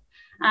itself.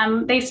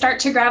 They start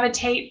to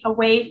gravitate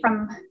away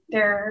from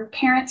their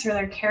parents or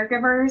their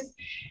caregivers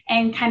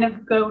and kind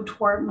of go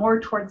more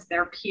towards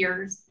their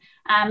peers.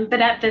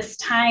 But at this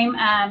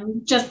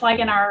time, just like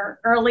in our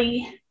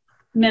early,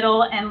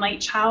 middle, and late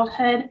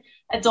childhood,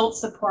 adult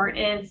support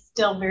is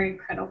still very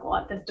critical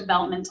at this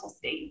developmental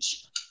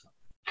stage.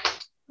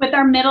 With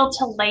our middle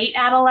to late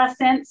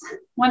adolescents,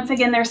 once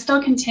again, they're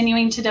still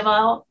continuing to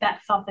develop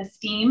that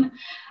self-esteem.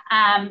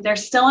 They're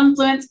still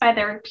influenced by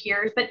their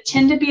peers, but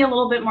tend to be a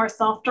little bit more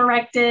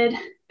self-directed.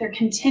 They're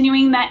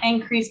continuing that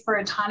increase for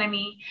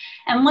autonomy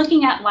and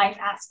looking at life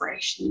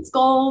aspirations,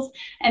 goals,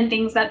 and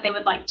things that they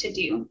would like to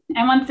do.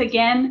 And once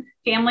again,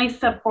 family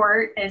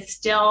support is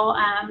still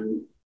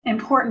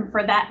important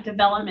for that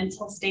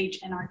developmental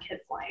stage in our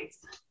kids' lives.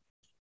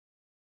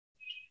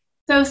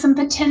 So some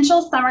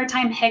potential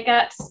summertime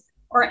hiccups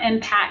or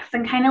impacts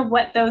and kind of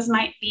what those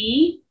might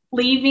be,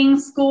 leaving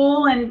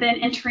school and then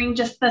entering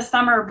just the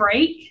summer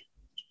break.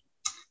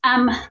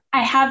 I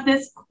have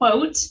this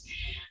quote,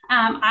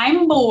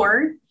 I'm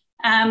bored,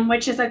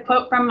 which is a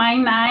quote from my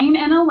 9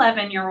 and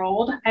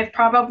 11-year-old. I've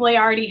probably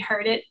already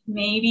heard it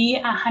maybe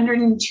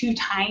 102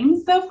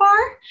 times so far.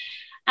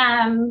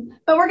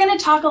 But we're going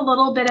to talk a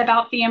little bit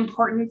about the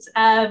importance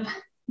of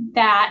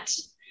that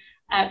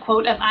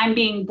quote of I'm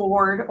being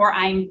bored or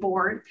I'm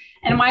bored,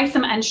 and why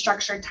some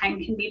unstructured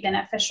time can be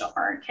beneficial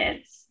for our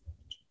kids.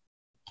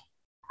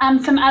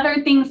 Some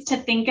other things to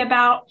think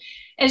about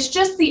is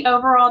just the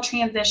overall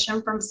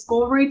transition from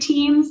school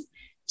routines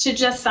to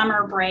just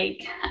summer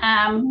break.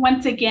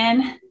 Once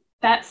again,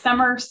 that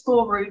summer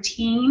school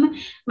routine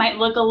might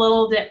look a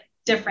little bit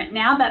different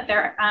now that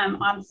they're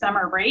on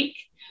summer break.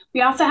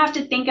 We also have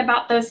to think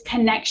about those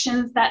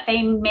connections that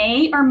they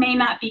may or may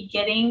not be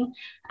getting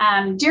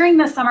during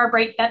the summer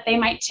break that they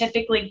might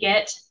typically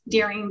get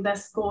during the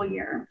school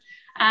year,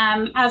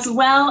 as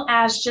well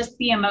as just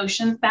the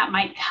emotions that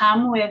might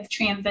come with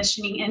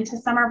transitioning into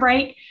summer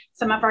break.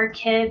 Some of our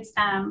kids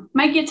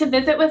might get to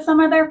visit with some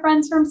of their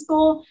friends from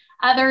school.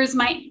 Others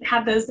might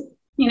have those,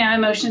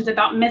 emotions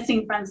about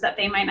missing friends that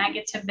they might not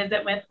get to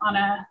visit with on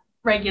a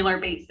regular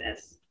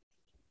basis.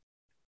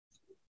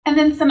 And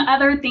then some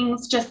other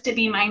things just to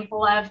be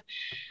mindful of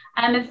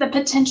is the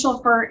potential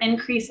for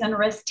increase in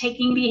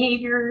risk-taking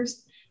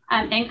behaviors,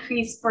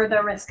 increase for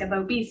the risk of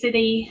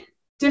obesity,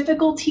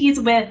 difficulties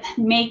with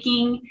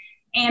making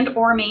and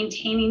or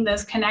maintaining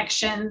those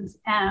connections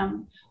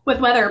with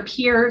whether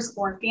peers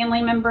or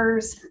family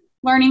members,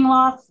 learning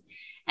loss,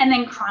 and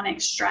then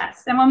chronic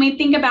stress. And when we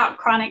think about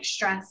chronic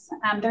stress,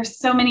 there's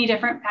so many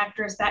different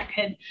factors that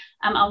could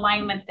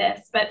align with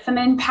this, but some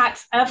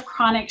impacts of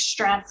chronic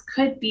stress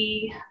could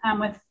be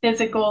with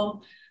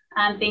physical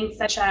things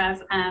such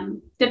as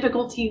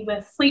difficulty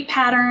with sleep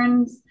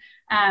patterns,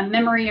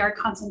 memory or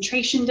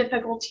concentration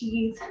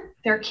difficulties.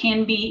 There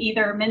can be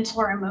either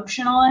mental or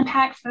emotional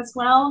impacts as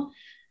well,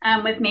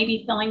 with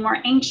maybe feeling more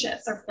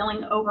anxious or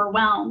feeling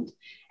overwhelmed.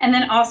 And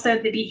then also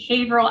the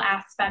behavioral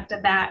aspect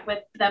of that with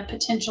the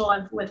potential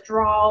of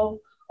withdrawal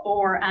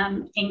or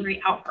angry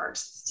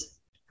outbursts.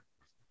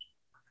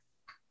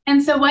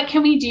 And so what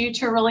can we do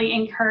to really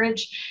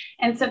encourage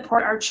and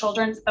support our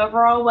children's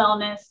overall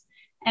wellness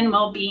and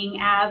well-being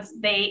as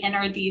they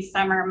enter these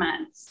summer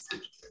months?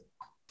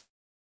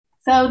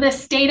 So the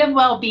state of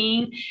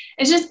well-being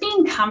is just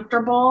being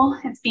comfortable,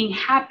 it's being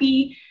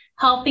happy,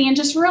 healthy, and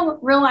just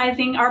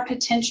realizing our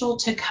potential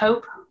to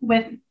cope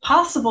with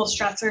possible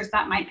stressors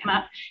that might come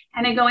up.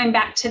 Kind of going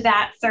back to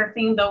that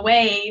surfing the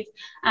wave,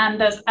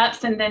 those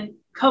ups, and then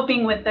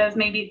coping with those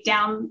maybe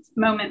down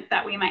moments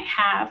that we might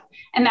have,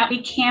 and that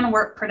we can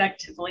work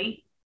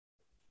productively.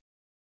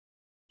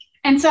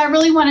 And so I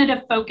really wanted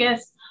to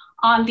focus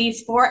on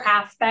these 4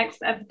 aspects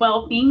of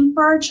well-being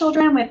for our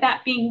children, with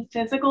that being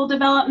physical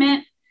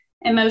development,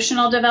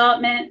 emotional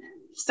development,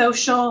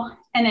 social,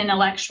 and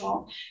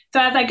intellectual. So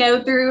as I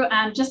go through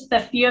just a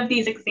few of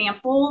these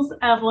examples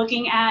of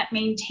looking at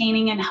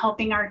maintaining and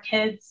helping our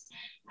kids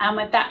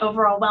with that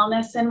overall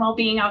wellness and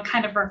well-being, I'll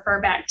kind of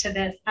refer back to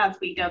this as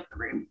we go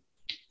through.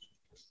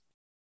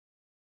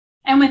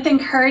 And with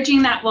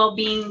encouraging that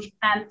well-being,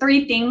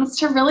 3 things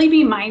to really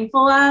be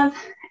mindful of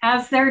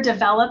as they're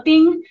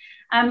developing.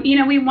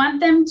 We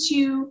want them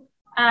to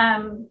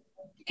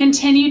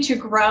continue to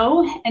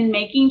grow and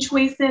making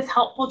choices,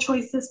 helpful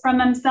choices from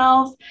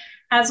themselves,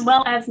 as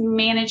well as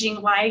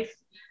managing life,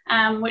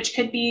 which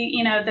could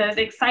be, those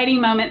exciting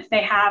moments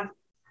they have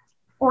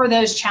or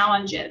those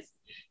challenges.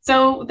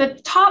 So the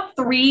top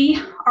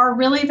 3 are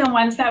really the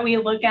ones that we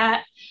look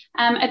at.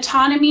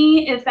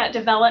 Autonomy is that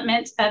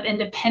development of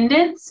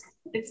independence.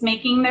 It's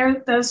making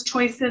those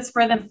choices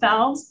for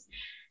themselves.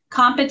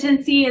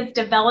 Competency is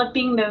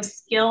developing those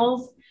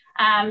skills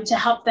to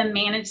help them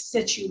manage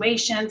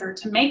situations or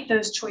to make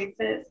those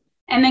choices.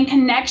 And then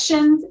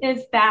connections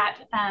is that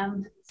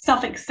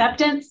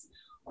self-acceptance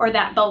or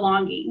that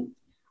belonging.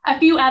 A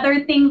few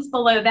other things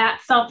below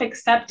that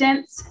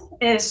self-acceptance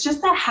is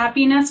just that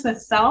happiness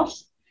with self,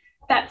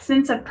 that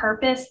sense of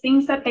purpose,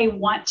 things that they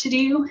want to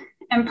do,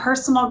 and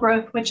personal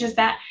growth, which is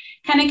that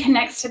kind of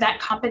connects to that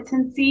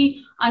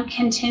competency on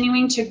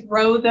continuing to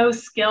grow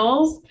those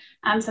skills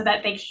so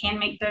that they can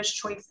make those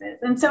choices.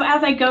 And so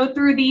as I go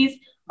through these,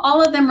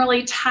 all of them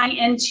really tie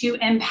into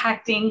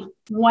impacting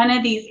one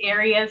of these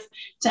areas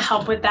to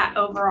help with that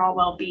overall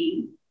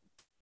well-being.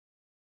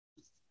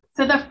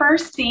 So the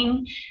first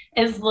thing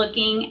is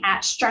looking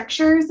at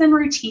structures and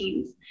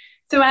routines.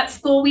 So at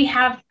school, we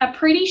have a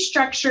pretty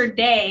structured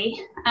day.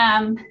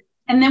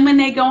 And then when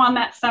they go on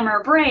that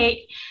summer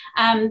break,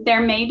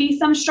 there may be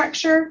some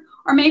structure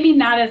or maybe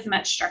not as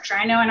much structure.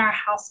 I know in our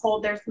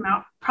household, there's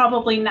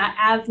probably not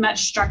as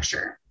much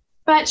structure,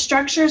 but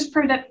structures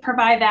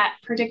provide that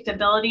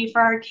predictability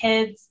for our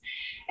kids.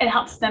 It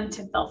helps them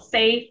to feel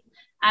safe.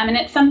 And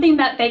it's something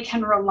that they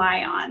can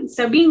rely on.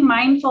 So being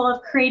mindful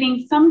of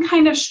creating some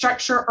kind of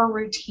structure or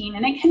routine,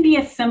 and it can be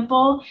as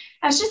simple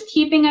as just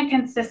keeping a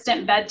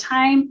consistent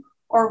bedtime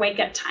or wake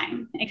up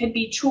time. It could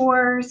be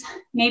chores,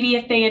 maybe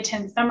if they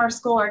attend summer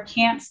school or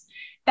camps,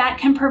 that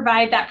can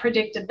provide that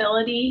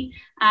predictability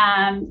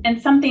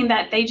and something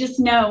that they just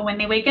know when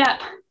they wake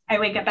up, I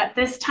wake up at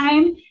this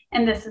time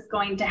and this is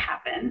going to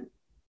happen.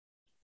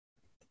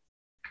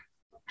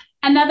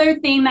 Another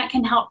thing that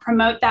can help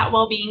promote that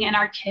well-being in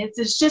our kids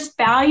is just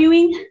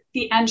valuing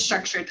the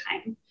unstructured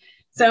time.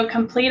 So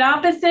complete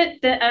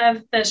opposite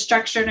of the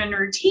structured and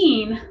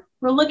routine,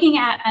 we're looking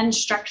at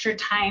unstructured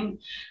time.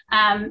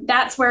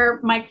 That's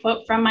where my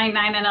quote from my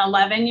 9 and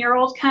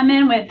 11-year-old come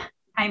in with,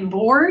 I'm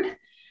bored.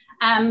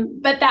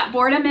 But that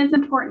boredom is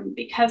important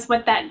because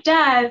what that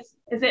does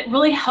is it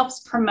really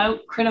helps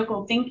promote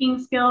critical thinking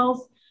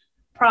skills,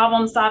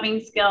 problem-solving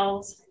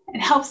skills.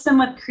 It helps them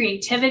with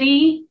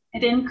creativity.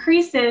 It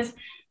increases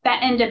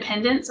that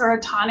independence or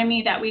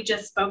autonomy that we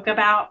just spoke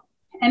about,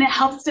 and it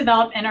helps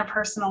develop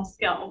interpersonal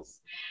skills.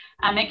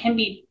 It can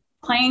be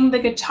playing the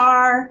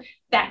guitar,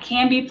 that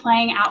can be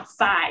playing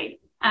outside.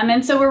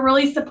 And so we're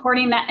really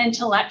supporting that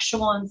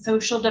intellectual and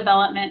social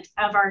development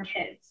of our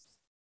kids.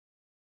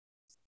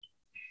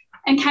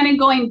 And kind of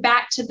going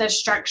back to the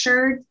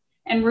structured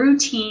and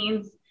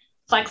routines,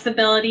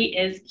 flexibility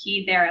is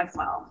key there as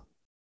well.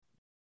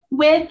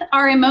 With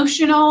our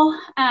emotional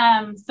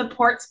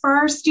supports for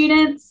our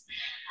students,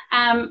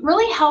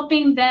 really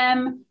helping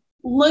them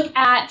look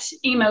at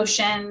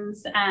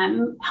emotions,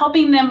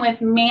 helping them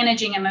with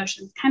managing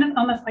emotions, kind of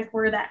almost like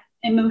we're that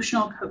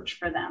emotional coach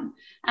for them.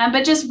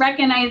 But just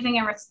recognizing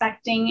and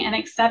respecting and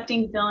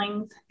accepting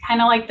feelings,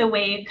 kind of like the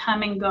wave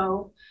come and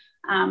go.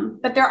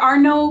 But there are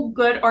no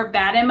good or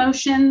bad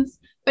emotions,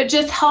 but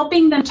just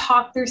helping them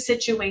talk through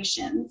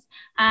situations,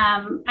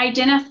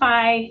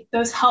 identify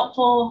those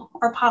helpful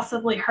or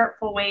possibly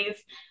hurtful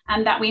ways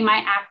that we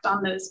might act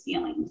on those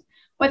feelings.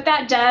 What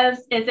that does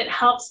is it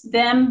helps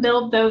them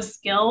build those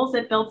skills.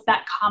 It builds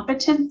that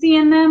competency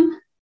in them.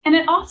 And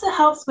it also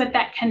helps with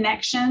that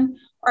connection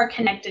or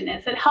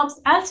connectedness. It helps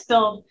us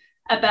build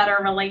a better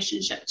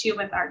relationship too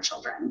with our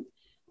children.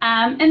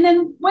 And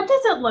then what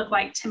does it look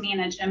like to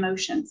manage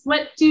emotions?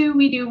 What do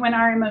we do when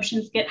our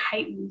emotions get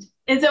heightened?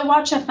 Is it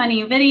watch a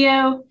funny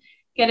video,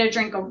 get a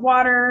drink of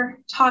water,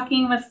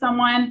 talking with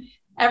someone?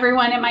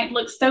 Everyone, it might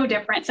look so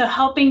different. So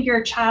helping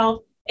your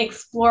child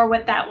explore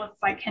what that looks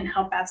like can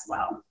help as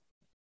well.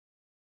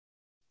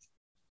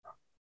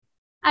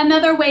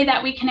 Another way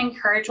that we can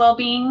encourage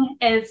well-being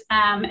is,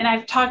 and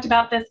I've talked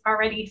about this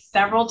already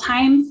several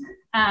times,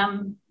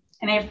 and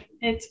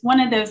it's one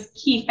of those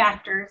key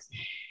factors,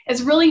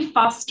 is really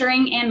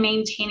fostering and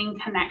maintaining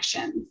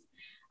connections.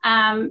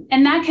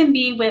 And that can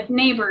be with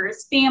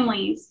neighbors,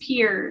 families,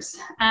 peers.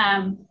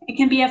 It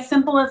can be as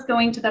simple as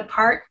going to the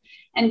park,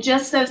 and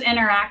just those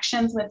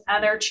interactions with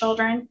other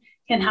children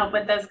can help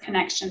with those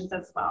connections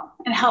as well.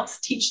 It helps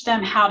teach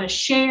them how to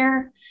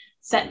share,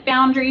 set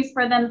boundaries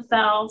for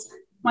themselves,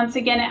 Once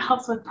again, it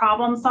helps with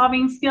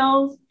problem-solving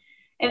skills.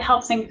 It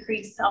helps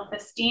increase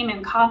self-esteem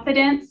and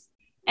confidence.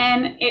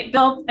 And it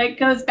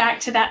goes back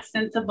to that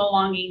sense of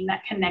belonging,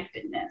 that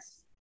connectedness.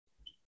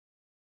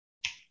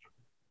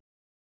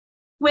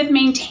 With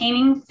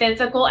maintaining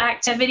physical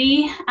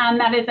activity,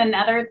 that is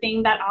another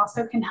thing that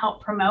also can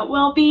help promote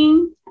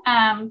well-being.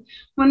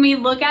 When we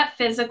look at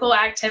physical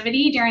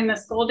activity during the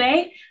school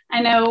day,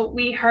 I know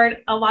we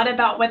heard a lot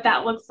about what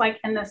that looks like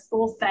in the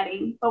school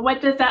setting, but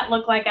what does that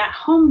look like at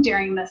home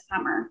during the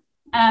summer?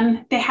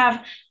 They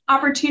have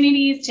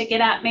opportunities to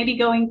get up, maybe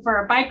going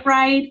for a bike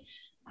ride,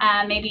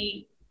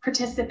 maybe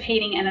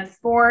participating in a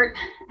sport,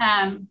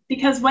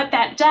 because what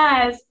that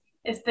does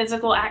is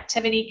physical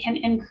activity can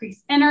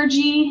increase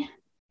energy,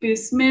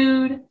 boost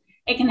mood.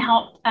 It can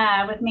help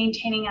with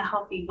maintaining a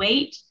healthy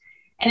weight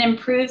and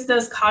improves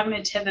those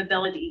cognitive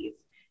abilities.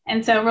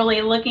 And so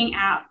really looking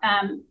at,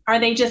 are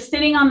they just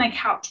sitting on the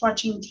couch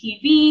watching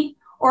TV,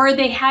 or are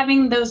they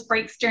having those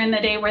breaks during the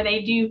day where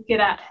they do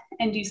get up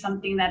and do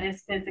something that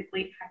is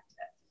physically active?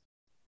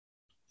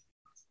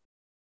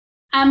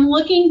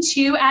 Looking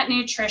too at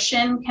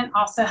nutrition can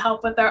also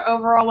help with our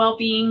overall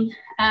well-being.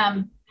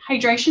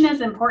 Hydration is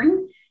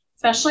important,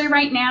 especially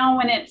right now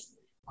when it's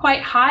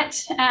quite hot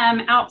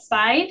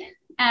outside.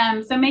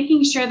 So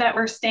making sure that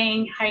we're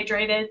staying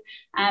hydrated,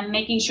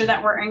 making sure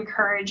that we're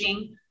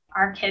encouraging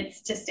our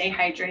kids to stay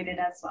hydrated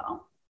as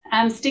well.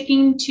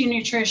 Sticking to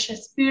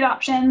nutritious food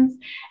options.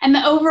 And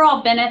the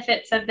overall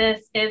benefits of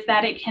this is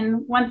that it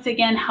can once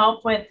again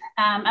help with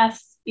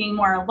us being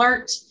more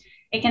alert.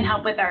 It can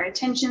help with our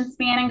attention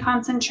span and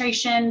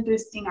concentration,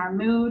 boosting our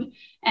mood,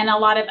 and a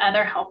lot of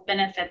other health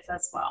benefits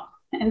as well.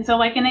 And so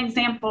like an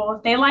example,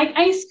 if they like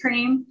ice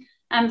cream,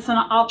 some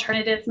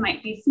alternatives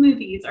might be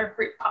smoothies or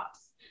fruit pops.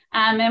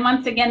 And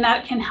once again,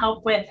 that can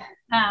help with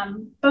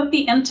both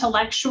the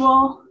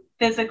intellectual,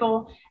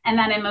 physical, and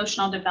that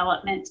emotional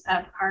development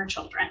of our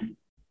children.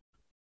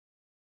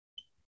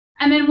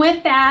 And then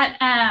with that,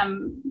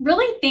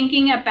 really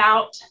thinking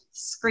about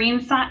screen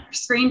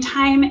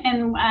time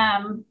and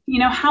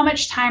how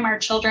much time our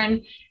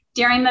children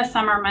during the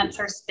summer months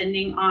are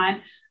spending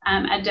on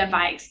a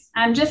device.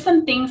 Just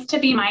some things to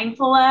be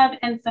mindful of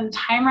and some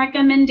time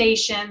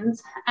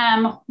recommendations.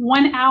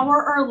 1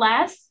 hour or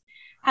less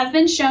has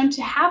been shown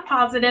to have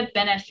positive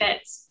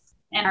benefits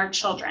in our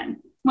children.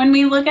 When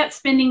we look at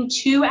spending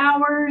 2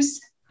 hours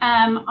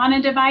on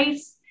a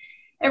device,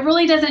 it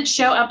really doesn't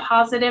show a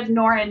positive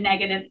nor a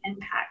negative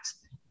impact.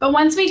 But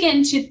once we get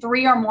into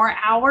 3 or more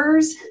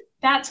hours,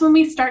 that's when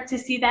we start to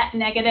see that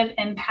negative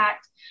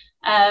impact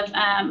of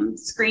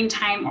screen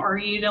time or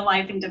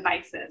utilizing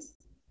devices.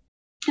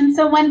 And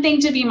so one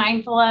thing to be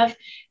mindful of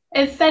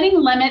is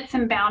setting limits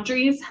and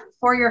boundaries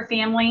for your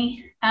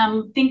family,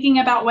 thinking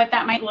about what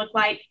that might look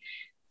like,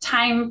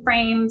 time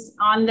frames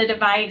on the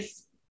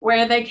device,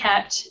 where they're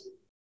kept,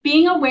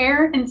 being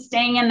aware and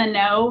staying in the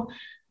know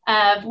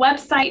of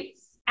websites,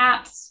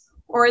 apps,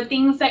 or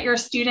things that your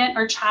student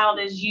or child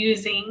is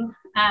using,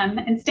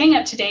 and staying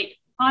up to date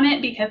on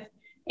it because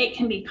it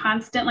can be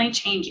constantly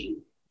changing.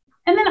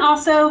 And then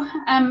also,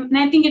 and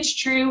I think it's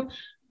true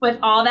with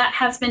all that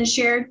has been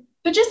shared,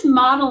 but just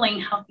modeling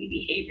healthy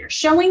behavior,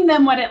 showing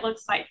them what it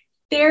looks like.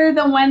 They're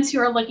the ones who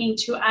are looking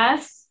to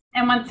us.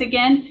 And once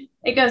again,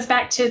 it goes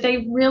back to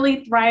they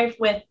really thrive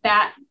with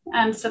that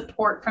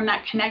support from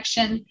that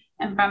connection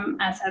and from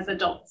us as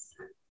adults.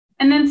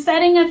 And then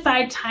setting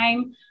aside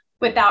time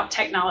without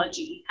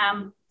technology,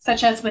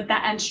 such as with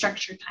that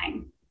unstructured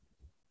time.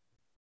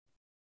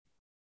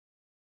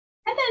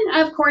 And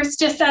then, of course,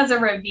 just as a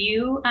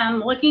review,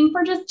 looking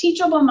for just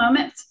teachable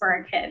moments for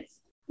our kids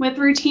with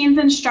routines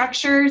and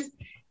structures,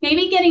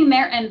 maybe getting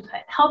their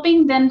input,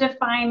 helping them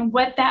define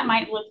what that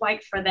might look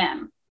like for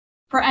them.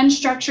 For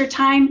unstructured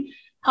time,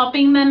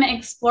 helping them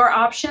explore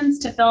options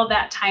to fill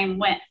that time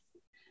with.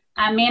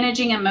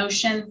 Managing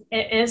emotions,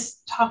 it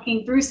is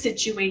talking through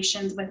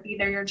situations with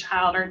either your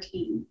child or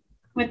teen.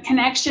 With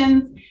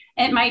connections,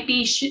 it might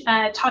be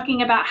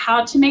talking about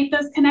how to make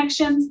those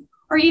connections,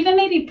 or even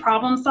maybe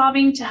problem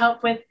solving to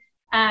help with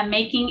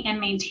making and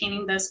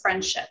maintaining those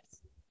friendships.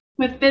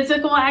 With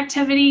physical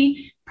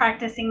activity,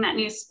 practicing that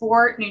new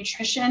sport,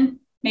 nutrition,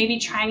 maybe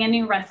trying a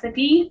new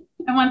recipe.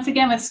 And once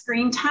again, with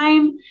screen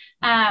time,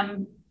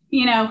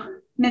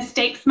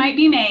 mistakes might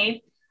be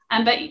made,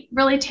 but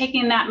really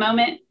taking that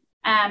moment,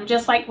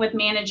 just like with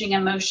managing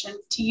emotions,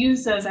 to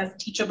use those as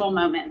teachable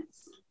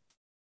moments.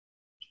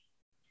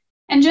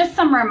 And just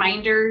some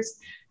reminders,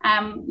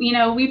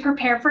 we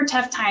prepare for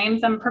tough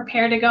times. I'm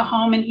prepared to go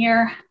home and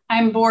hear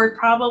I'm bored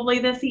probably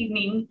this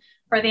evening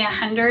for the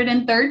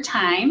 103rd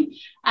time,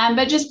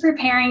 but just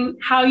preparing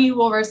how you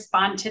will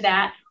respond to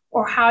that,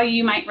 or how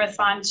you might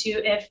respond to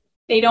if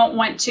they don't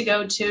want to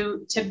go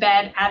to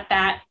bed at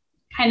that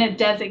kind of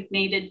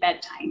designated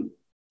bedtime.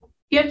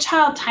 Give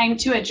child time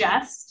to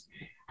adjust.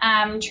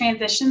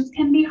 Transitions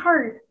can be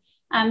hard.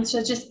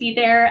 So just be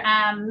there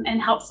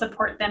and help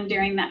support them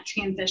during that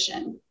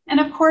transition. And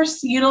of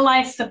course,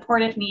 utilize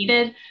support if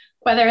needed,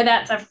 whether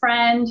that's a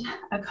friend,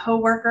 a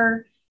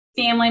coworker,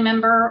 family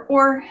member,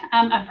 or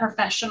a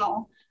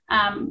professional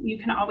you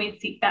can always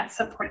seek that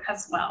support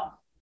as well.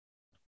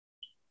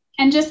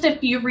 And just a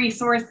few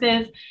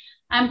resources.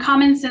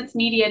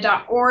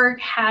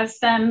 CommonSenseMedia.org has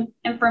some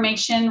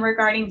information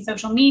regarding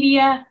social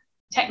media,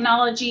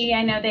 technology.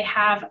 I know they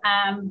have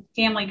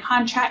family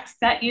contracts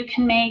that you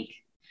can make.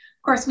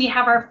 Of course, we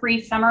have our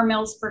free summer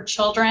meals for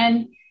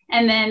children.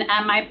 And then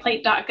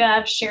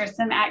myplate.gov shares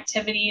some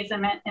activities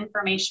and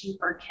information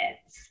for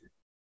kids.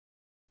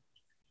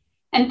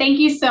 And thank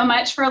you so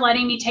much for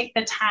letting me take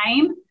the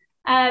time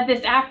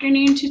this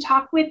afternoon to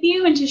talk with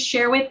you and to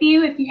share with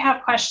you. If you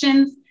have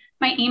questions,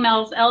 my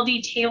email is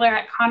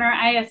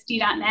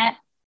ldtaylor@conroeisd.net,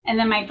 and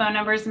then my phone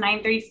number is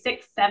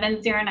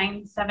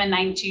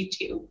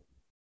 936-709-7922.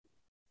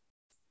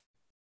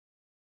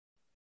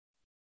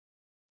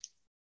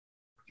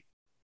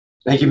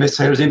 Thank you, Ms.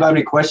 Taylor. Does anybody have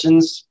any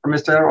questions for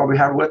Ms. Taylor while we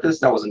have her with us?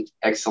 That was an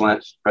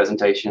excellent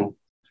presentation.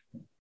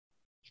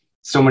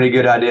 So many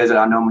good ideas that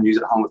I know I'm going to use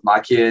at home with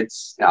my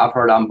kids. Now, I've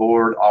heard on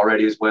board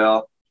already as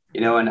well.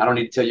 And I don't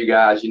need to tell you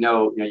guys,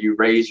 you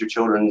raise your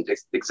children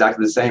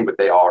exactly the same, but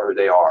they are who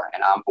they are.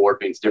 And on board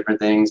means different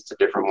things to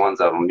different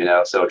ones of them,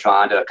 so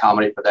trying to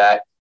accommodate for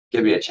that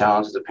can be a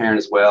challenge as a parent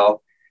as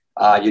well.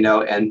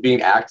 And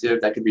being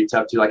active, that can be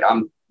tough too. Like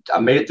I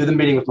made it through the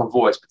meeting with my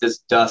voice, but this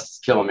dust is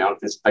killing me. I don't know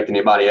if it's affecting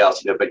anybody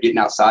else, but getting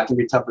outside can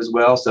be tough as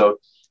well. So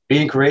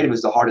being creative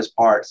is the hardest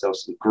part. So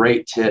some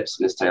great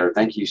tips, Ms. Taylor.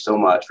 Thank you so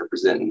much for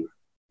presenting.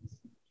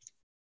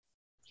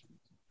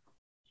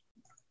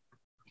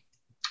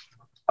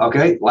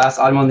 Okay, last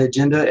item on the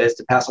agenda is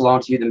to pass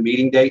along to you the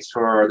meeting dates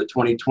for the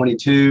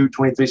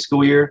 2022-23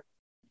 school year.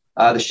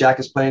 The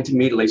SHAC is planning to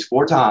meet at least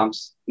 4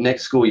 times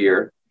next school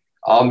year.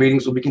 All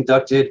meetings will be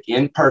conducted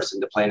in person.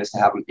 The plan is to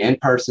have them in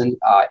person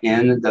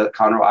in the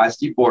Conroe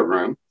ISD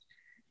boardroom.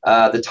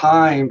 The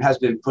time has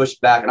been pushed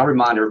back, and I'll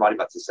remind everybody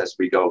about this as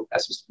we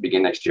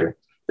begin next year.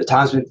 The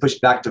time's been pushed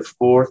back to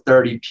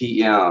 4:30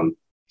 p.m.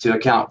 to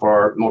account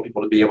for more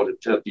people to be able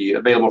to be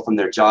available from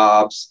their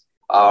jobs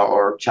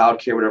or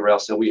childcare, whatever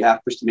else. So we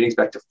have pushed the meetings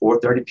back to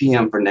 4:30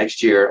 p.m. for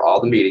next year. All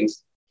the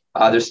meetings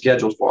they're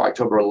scheduled for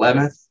October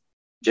 11th,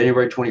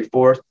 January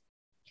 24th,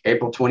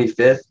 April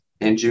 25th,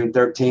 and June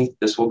 13th.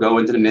 This will go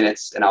into the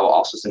minutes, and I will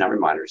also send out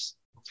reminders.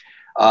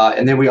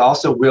 And then we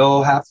also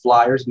will have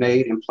flyers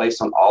made and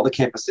placed on all the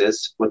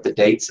campuses with the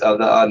dates of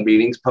the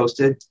meetings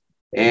posted.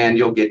 And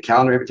you'll get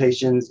calendar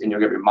invitations and you'll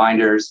get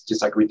reminders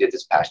just like we did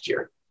this past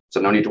year.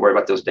 So no need to worry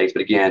about those dates.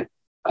 But again,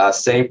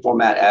 same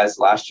format as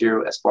last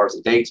year as far as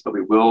the dates, but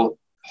we will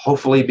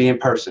hopefully be in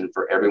person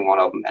for every one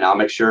of them. And I'll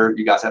make sure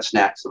you guys have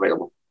snacks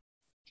available.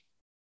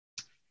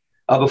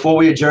 Before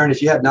we adjourn,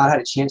 if you have not had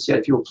a chance yet,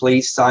 if you will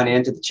please sign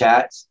in to the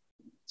chat.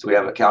 So we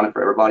have a counter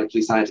for everybody.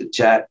 Please sign into the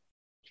chat.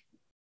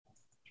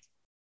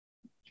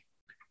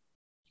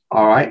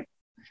 All right.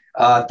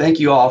 Thank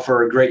you all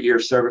for a great year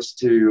of service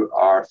to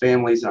our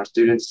families and our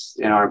students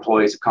and our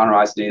employees at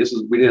Conroe ISD.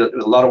 We did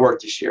a lot of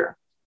work this year,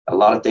 a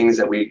lot of things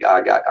that we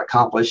got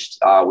accomplished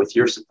with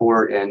your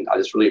support. And I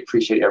just really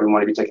appreciate every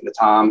one of you taking the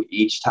time.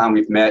 Each time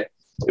we've met,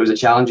 it was a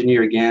challenging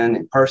year again,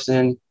 in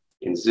person,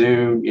 in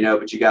Zoom,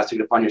 but you guys took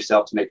it upon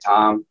yourself to make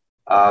time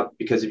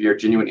because of your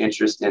genuine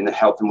interest in the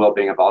health and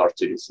well-being of all our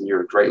students, and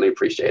you're greatly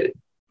appreciated.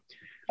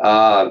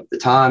 The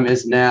time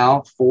is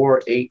now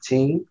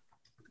 4:18.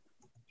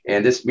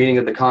 And this meeting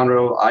of the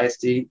Conroe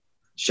ISD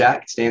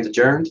SHAC stands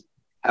adjourned.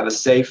 Have a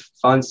safe,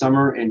 fun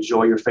summer.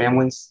 Enjoy your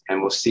families,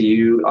 and we'll see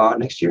you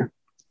next year.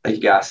 Thank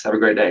you, guys. Have a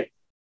great day.